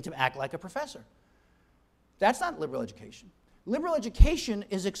just getting to act like a professor. That's not liberal education. Liberal education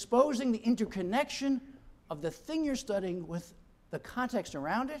is exposing the interconnection of the thing you're studying with the context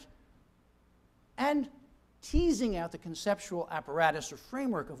around it, and teasing out the conceptual apparatus or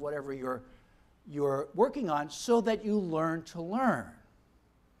framework of whatever you're working on, so that you learn to learn.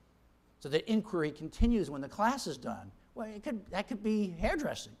 So that inquiry continues when the class is done. Well, that could be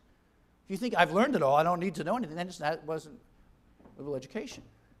hairdressing. If you think, I've learned it all, I don't need to know anything, then that wasn't liberal education.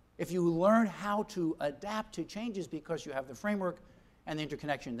 If you learn how to adapt to changes because you have the framework and the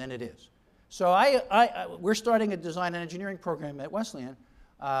interconnection, then it is. So we're starting a design and engineering program at Wesleyan,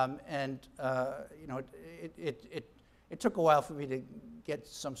 it took a while for me to get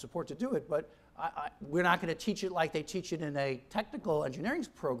some support to do it, but we're not going to teach it like they teach it in a technical engineering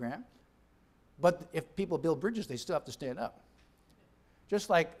program. But if people build bridges, they still have to stand up. Just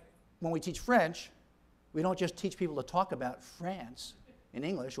like when we teach French, we don't just teach people to talk about France in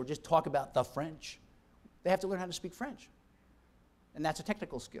English or just talk about the French. They have to learn how to speak French. And that's a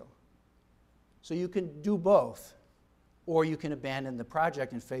technical skill. So you can do both, or you can abandon the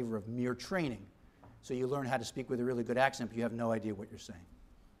project in favor of mere training. So you learn how to speak with a really good accent, but you have no idea what you're saying.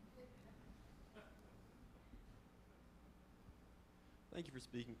 Thank you for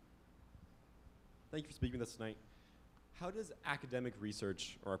speaking. Thank you for speaking with us tonight. How does academic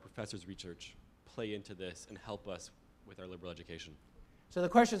research or our professors' research play into this and help us with our liberal education? So the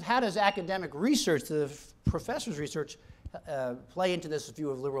question is, how does academic research, the professor's research, play into this view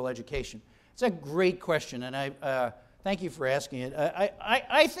of liberal education? It's a great question, and I thank you for asking it.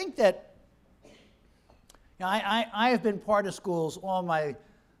 I think that I have been part of schools all my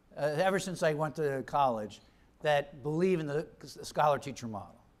ever since I went to college that believe in the scholar-teacher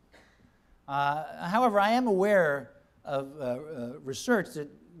model. However, I am aware of research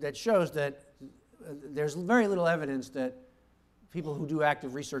that shows that there's very little evidence that people who do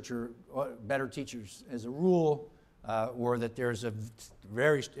active research are better teachers as a rule, or that there's a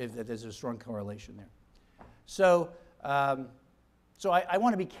strong correlation there. So, I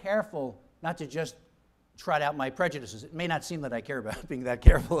want to be careful not to just trot out my prejudices. It may not seem that I care about being that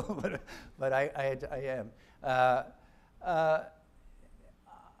careful, but I am.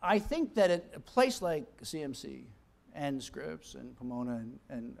 I think that at a place like CMC and Scripps and Pomona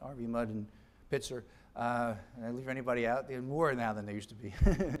and RV Mudd and Pitzer, I leave anybody out, they're more now than they used to be,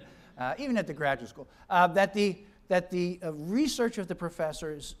 even at the graduate school, that the research of the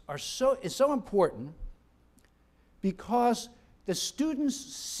professors is so important because the students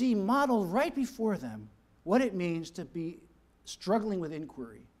see modeled right before them what it means to be struggling with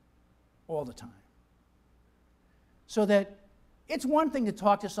inquiry all the time. So that it's one thing to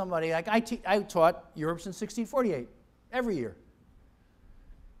talk to somebody, like I taught Europe since 1648, every year.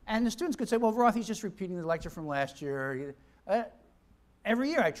 And the students could say, well, Roth, he's just repeating the lecture from last year. Every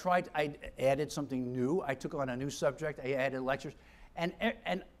year I added something new. I took on a new subject, I added lectures, and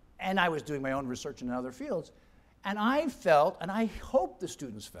I was doing my own research in other fields. And I felt, and I hope the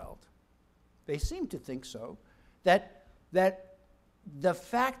students felt, they seem to think so, that the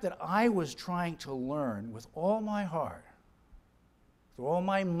fact that I was trying to learn with all my heart, with all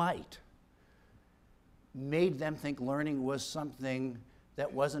my might, made them think learning was something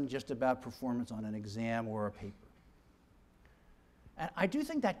that wasn't just about performance on an exam or a paper. And I do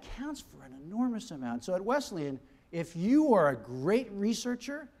think that counts for an enormous amount. So at Wesleyan, if you are a great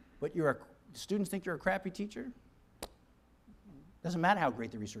researcher, but students think you're a crappy teacher, Doesn't matter how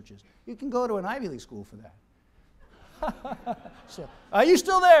great the research is. You can go to an Ivy League school for that. So, are you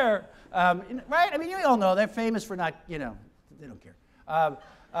still there? Right? I mean, you all know they're famous for not, they don't care.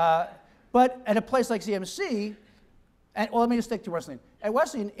 But at a place like CMC, let me just stick to Wesleyan. At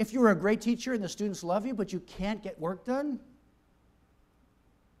Wesleyan, if you're a great teacher and the students love you, but you can't get work done,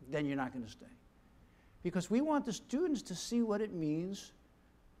 then you're not going to stay. Because we want the students to see what it means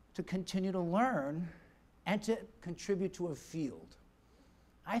to continue to learn and to contribute to a field.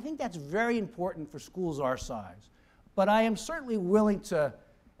 I think that's very important for schools our size. But I am certainly willing to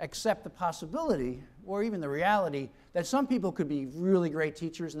accept the possibility, or even the reality, that some people could be really great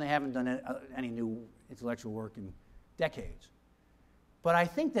teachers and they haven't done any new intellectual work in decades. But I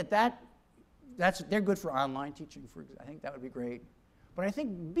think they're good for online teaching, I think that would be great. But I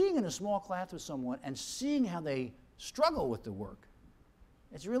think being in a small class with someone and seeing how they struggle with the work,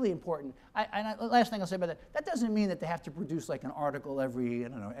 it's really important. Last thing I'll say about that doesn't mean that they have to produce like an article every,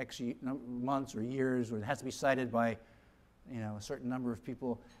 X months or years, or it has to be cited by, a certain number of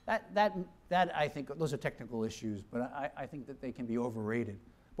people. That I think, those are technical issues, but I think that they can be overrated.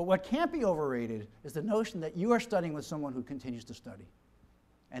 But what can't be overrated is the notion that you are studying with someone who continues to study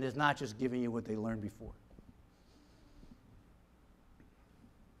and is not just giving you what they learned before.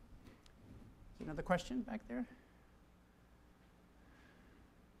 Another question back there?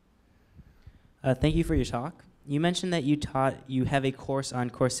 Thank you for your talk. You mentioned that you have a course on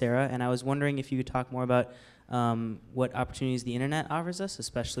Coursera, and I was wondering if you could talk more about what opportunities the internet offers us,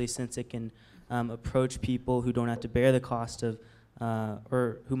 especially since it can approach people who don't have to bear the cost of,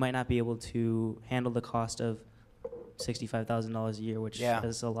 or who might not be able to handle the cost of $65,000 a year, which,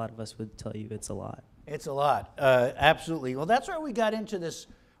 as a lot of us would tell you, it's a lot. It's a lot, absolutely. Well, that's where we got into this.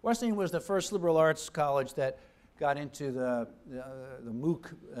 Wesleyan was the first liberal arts college that got into the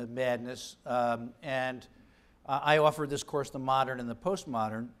MOOC madness, and I offered this course, the modern and the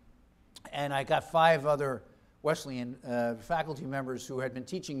postmodern, and I got 5 other Wesleyan faculty members who had been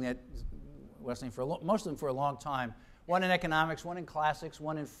teaching at Wesleyan most of them for a long time. One in economics, one in classics,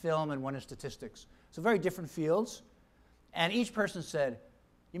 one in film, and one in statistics. So very different fields. And each person said,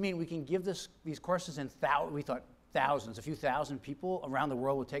 "You mean we can give these courses in we thought thousands, a few thousand people around the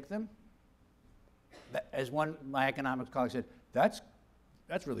world would take them?" As my economics colleague said, that's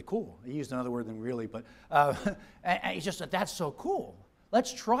really cool. He used another word than really, but and he just said, "That's so cool.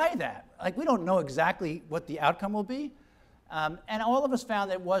 Let's try that." Like, we don't know exactly what the outcome will be. And all of us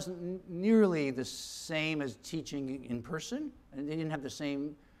found that it wasn't nearly the same as teaching in person, and they didn't have the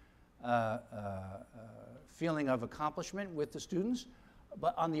same feeling of accomplishment with the students.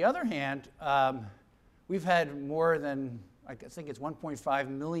 But on the other hand, we've had more than, I think it's 1.5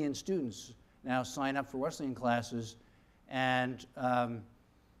 million students now sign up for Wesleyan classes, and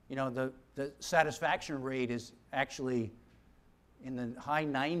the satisfaction rate is actually in the high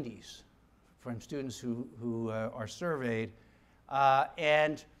 90s from students who are surveyed.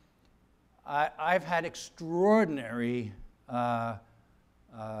 And I've had extraordinary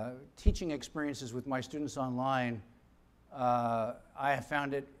teaching experiences with my students online. I have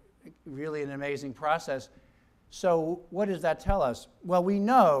found it really an amazing process. So what does that tell us? Well, we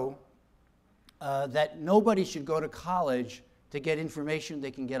know that nobody should go to college to get information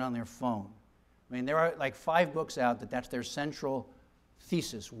they can get on their phone. I mean, there are like 5 books out that's their central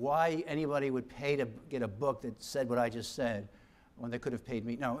thesis. Why anybody would pay to get a book that said what I just said when they could have paid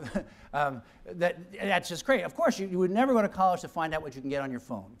me. No, that's just great. Of course, you would never go to college to find out what you can get on your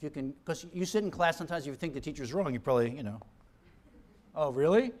phone. If you can, because you sit in class sometimes, you think the teacher's wrong. You probably, oh,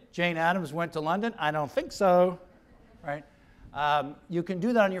 really? Jane Addams went to London? I don't think so, right? You can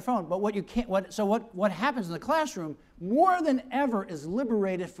do that on your phone, but what you can't. What happens in the classroom more than ever is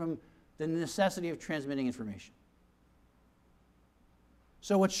liberated from the necessity of transmitting information.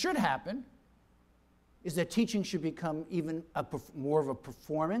 So what should happen is that teaching should become even more of a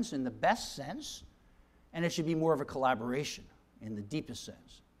performance in the best sense, and it should be more of a collaboration in the deepest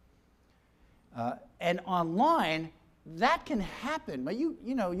sense. And online, that can happen. But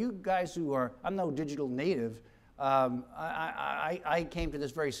you guys who are, I'm no digital native. I came to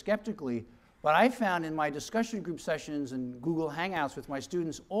this very skeptically, but I found in my discussion group sessions and Google Hangouts with my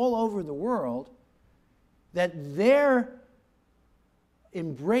students all over the world that their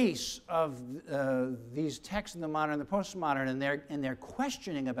embrace of these texts in the modern and the postmodern, and their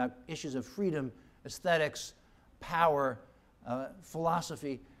questioning about issues of freedom, aesthetics, power,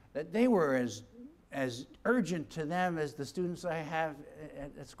 philosophy, that they were as urgent to them as the students I have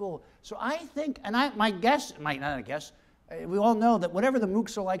at school. So I think, and my guess, not a guess, we all know that whatever the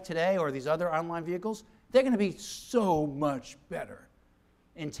MOOCs are like today or these other online vehicles, they're going to be so much better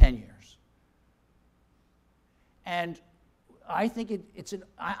in 10 years. And I think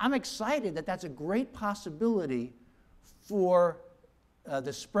I'm excited that that's a great possibility for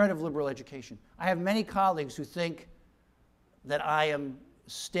the spread of liberal education. I have many colleagues who think that I am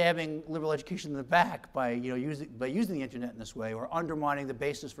stabbing liberal education in the back by using the internet in this way, or undermining the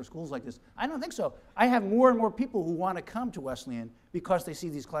basis for schools like this. I don't think so. I have more and more people who want to come to Wesleyan because they see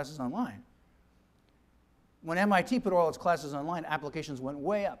these classes online. When MIT put all its classes online, applications went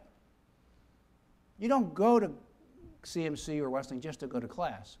way up. You don't go to CMC or Wesleyan just to go to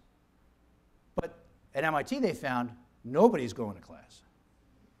class. But at MIT they found nobody's going to class.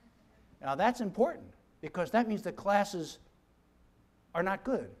 Now that's important, because that means the classes are not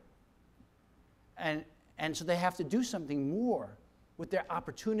good. And so they have to do something more with their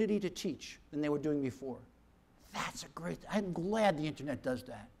opportunity to teach than they were doing before. That's a great, I'm glad the internet does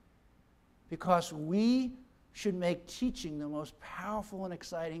that, because we should make teaching the most powerful and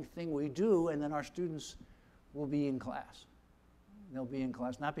exciting thing we do, and then our students will be in class. They'll be in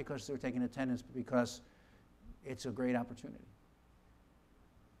class not because they're taking attendance, but because it's a great opportunity.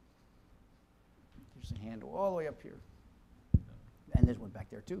 There's a handle all the way up here. And there's one back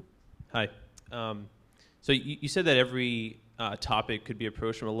there too. Hi. So you said that every topic could be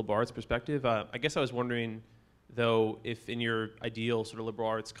approached from a liberal arts perspective. I guess I was wondering, though, if in your ideal sort of liberal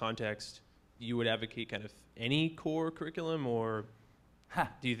arts context, you would advocate kind of any core curriculum, or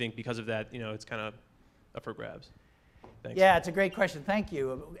do you think because of that, it's kind of up for grabs? Thanks. Yeah, it's a great question. Thank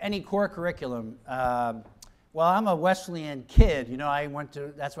you. Any core curriculum? Well, I'm a Wesleyan kid.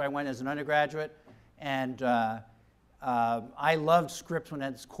 That's where I went as an undergraduate, and I loved Scripps when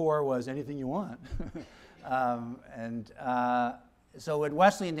its core was anything you want. So at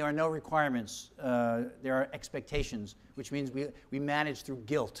Wesleyan, there are no requirements. There are expectations, which means we manage through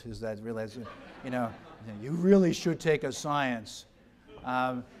guilt. Is that really, you really should take a science.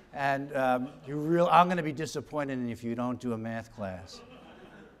 I'm going to be disappointed if you don't do a math class.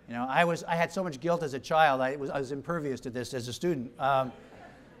 I had so much guilt as a child. I was impervious to this as a student.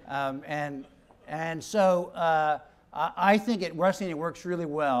 So I think at Wesleyan it works really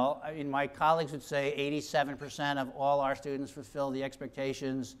well. I mean, my colleagues would say 87% of all our students fulfill the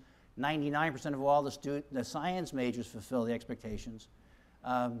expectations. 99% of all the science majors fulfill the expectations.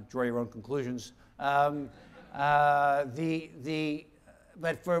 Draw your own conclusions. But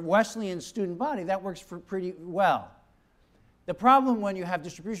for Wesleyan's student body, that works pretty well. The problem when you have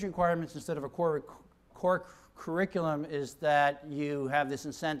distribution requirements instead of a core curriculum is that you have this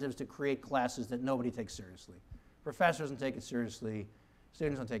incentive to create classes that nobody takes seriously. Professors don't take it seriously.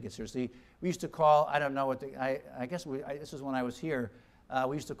 Students don't take it seriously. We used to call, I don't know what I guess this is when I was here,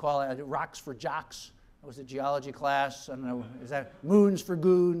 we used to call it Rocks for Jocks. It was a geology class. I don't know, is that Moons for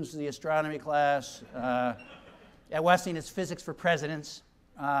Goons, the astronomy class. At Wesleyan, it's Physics for Presidents.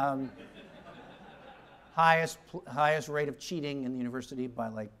 Highest rate of cheating in the university by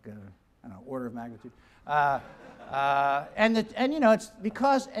order of magnitude. It's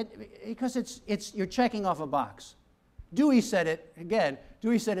because you're checking off a box. Dewey said it again.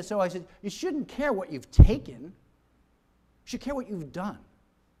 Dewey said it so. I said, you shouldn't care what you've taken. You should care what you've done.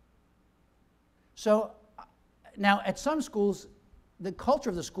 So now at some schools, the culture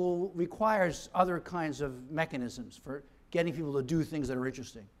of the school requires other kinds of mechanisms for getting people to do things that are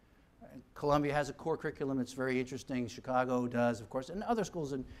interesting. Columbia has a core curriculum that's very interesting. Chicago does, of course, and other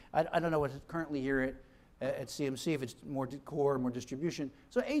schools. And I don't know what's currently here at CMC, if it's more core, more distribution.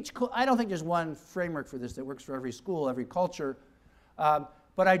 So I don't think there's one framework for this that works for every school, every culture.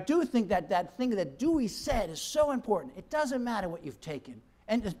 But I do think that thing that Dewey said is so important. It doesn't matter what you've taken.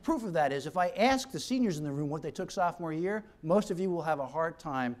 And the proof of that is if I ask the seniors in the room what they took sophomore year, most of you will have a hard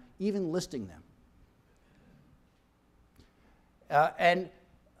time even listing them. And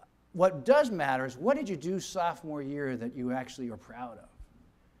what does matter is what did you do sophomore year that you actually are proud of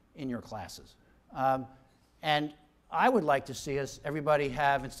in your classes? And I would like to see everybody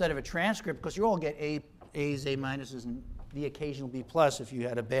have, instead of a transcript, because you all get A's, A minuses, and the occasional B plus if you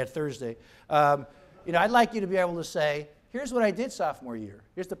had a bad Thursday. I'd like you to be able to say, here's what I did sophomore year.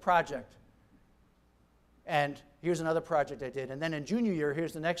 Here's the project. And here's another project I did. And then in junior year,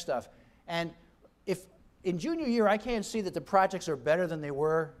 here's the next stuff. And if in junior year I can't see that the projects are better than they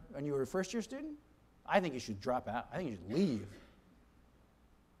were when you were a first-year student, I think you should drop out. I think you should leave.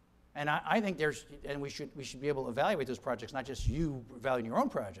 And I think we should be able to evaluate those projects, not just you evaluating your own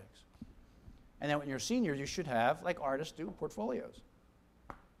projects. And then when you're a senior, you should have, like artists do, portfolios.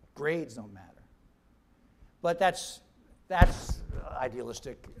 Grades don't matter. But that's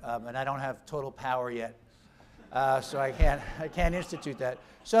idealistic, and I don't have total power yet, so I can't institute that.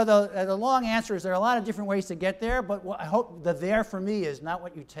 So the long answer is there are a lot of different ways to get there, but what I hope the there for me is not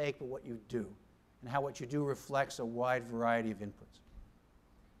what you take, but what you do. and how what you do reflects a wide variety of inputs.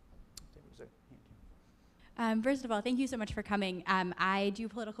 First of all, thank you so much for coming. I do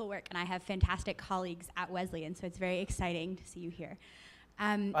political work, and I have fantastic colleagues at Wesleyan, so it's very exciting to see you here.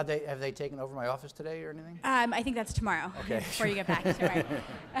 Have they taken over my office today or anything? I think that's tomorrow, okay. Before you get back.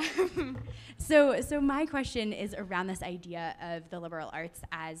 So my question is around this idea of the liberal arts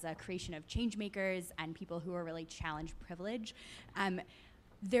as a creation of change makers and people who are really challenge privilege.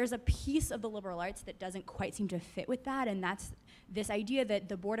 There's a piece of the liberal arts that doesn't quite seem to fit with that, and that's this idea that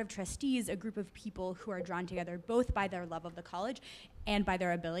the Board of Trustees, a group of people who are drawn together both by their love of the college and by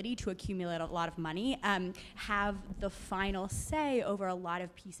their ability to accumulate a lot of money, have the final say over a lot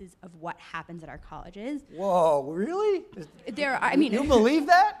of pieces of what happens at our colleges. Whoa, really? I mean, you believe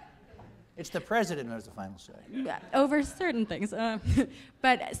that? It's the president who has the final say. Over certain things.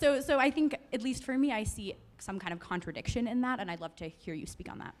 But so I think, at least for me, I see some kind of contradiction in that, and I'd love to hear you speak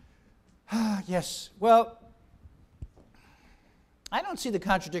on that. Yes. Well, I don't see the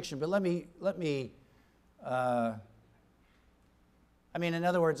contradiction, but let me. I mean, in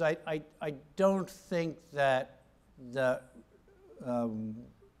other words, I don't think that the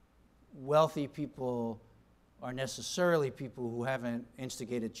wealthy people are necessarily people who haven't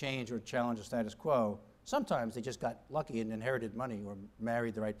instigated change or challenged the status quo. Sometimes they just got lucky and inherited money or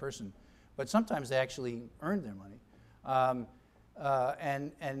married the right person. But sometimes they actually earned their money,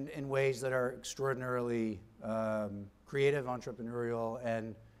 and in ways that are extraordinarily creative, entrepreneurial,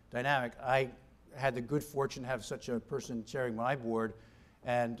 and dynamic. I had the good fortune to have such a person chairing my board,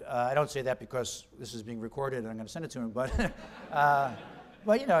 and I don't say that because this is being recorded and I'm going to send it to him,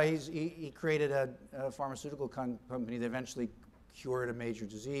 but you know, he created a pharmaceutical company that eventually cured a major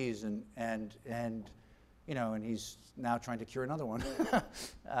disease, and you know, and he's now trying to cure another one.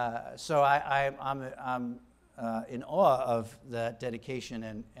 So I'm in awe of that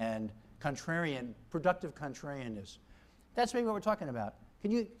dedication and productive contrarianness. That's maybe what we're talking about.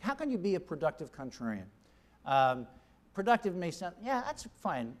 How can you be a productive contrarian? Productive may sound, yeah, that's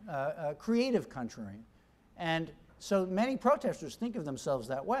fine. Creative contrarian. And so many protesters think of themselves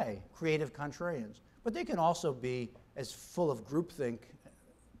that way, creative contrarians. But they can also be as full of groupthink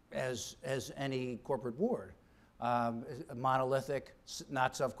as any corporate board. Monolithic,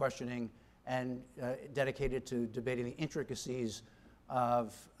 not self-questioning, and dedicated to debating the intricacies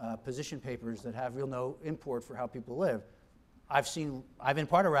of position papers that have real no import for how people live. I've been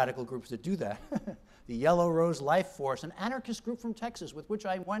part of radical groups that do that. The Yellow Rose Life Force, an anarchist group from Texas with which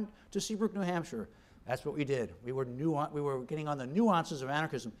I went to Seabrook, New Hampshire. That's what we did. We were getting on the nuances of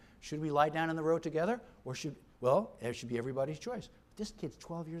anarchism. Should we lie down in the road together, or it should be everybody's choice. This kid's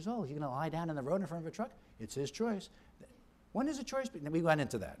 12 years old. He's going to lie down in the road in front of a truck? It's his choice. When is a choice? We went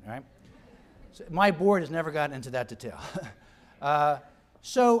into that, right? So my board has never gotten into that detail.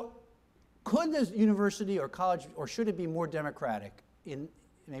 So could the university or college, or should it be more democratic?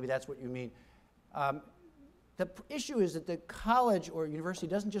 Maybe that's what you mean. The issue is that the college or university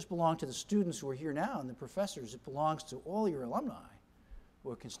doesn't just belong to the students who are here now and the professors. It belongs to all your alumni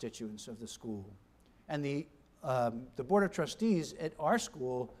who are constituents of the school. And the Board of Trustees at our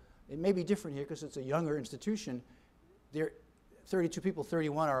school, it may be different here because it's a younger institution. There are 32 people,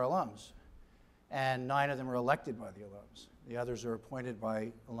 31 are alums, and 9 of them are elected by the alums. The others are appointed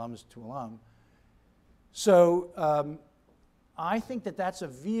by alums to alum. So I think that that's a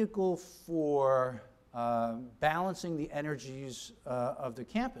vehicle for balancing the energies of the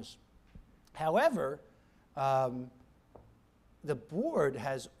campus. However, the board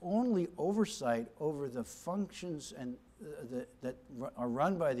has only oversight over the functions that are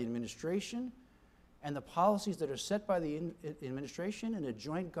run by the administration and the policies that are set by the administration in a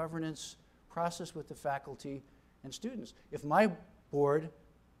joint governance process with the faculty and students. If my board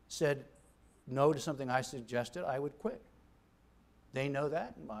said no to something I suggested, I would quit. They know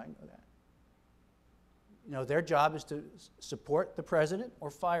that, and I know that. You know, their job is to support the president or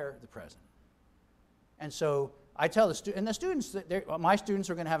fire the president. And so I tell the students, and the students, my students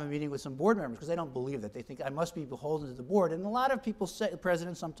are going to have a meeting with some board members because they don't believe that. They think I must be beholden to the board. And a lot of people say, the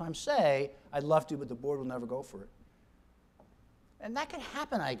president sometimes say, I'd love to, but the board will never go for it. And that can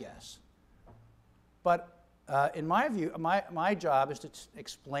happen, I guess. But in my view, my job is to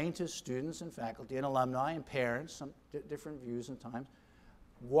explain to students and faculty and alumni and parents some different views and times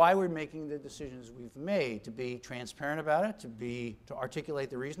why we're making the decisions we've made, to be transparent about it, to articulate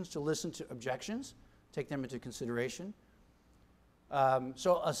the reasons, to listen to objections, take them into consideration.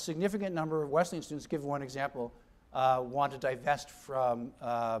 So a significant number of Wesleyan students, give one example, want to divest from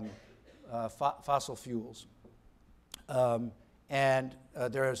fossil fuels. And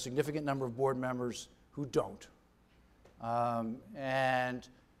there are a significant number of board members who don't. And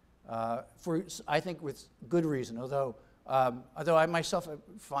I think with good reason, although I myself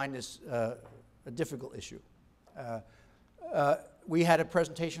find this a difficult issue. We had a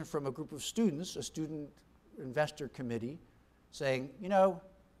presentation from a group of students, a student investor committee, saying, you know,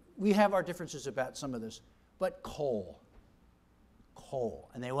 we have our differences about some of this, but coal.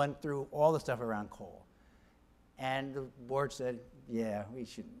 And they went through all the stuff around coal. And the board said, yeah, we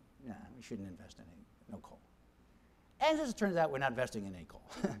shouldn't invest in no coal. And as it turns out, we're not investing in any coal,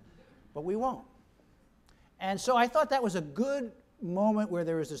 but we won't. And so I thought that was a good moment where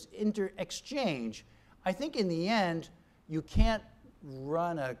there was this exchange. I think in the end, you can't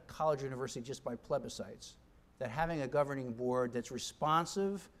run a college or university just by plebiscites, that having a governing board that's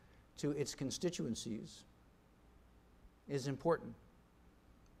responsive to its constituencies is important,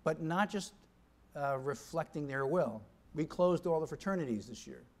 but not just reflecting their will. We closed all the fraternities this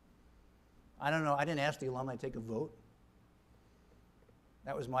year. I don't know, I didn't ask the alumni to take a vote.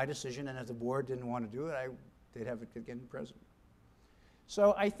 That was my decision, and if the board didn't want to do it, they'd have it again president.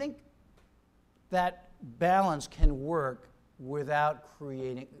 So I think that balance can work without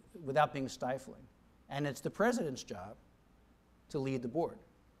being stifling. And it's the president's job to lead the board.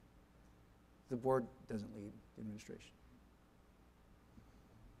 The board doesn't lead the administration.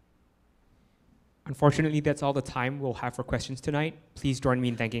 Unfortunately, that's all the time we'll have for questions tonight. Please join me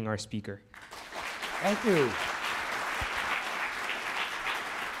in thanking our speaker. Thank you.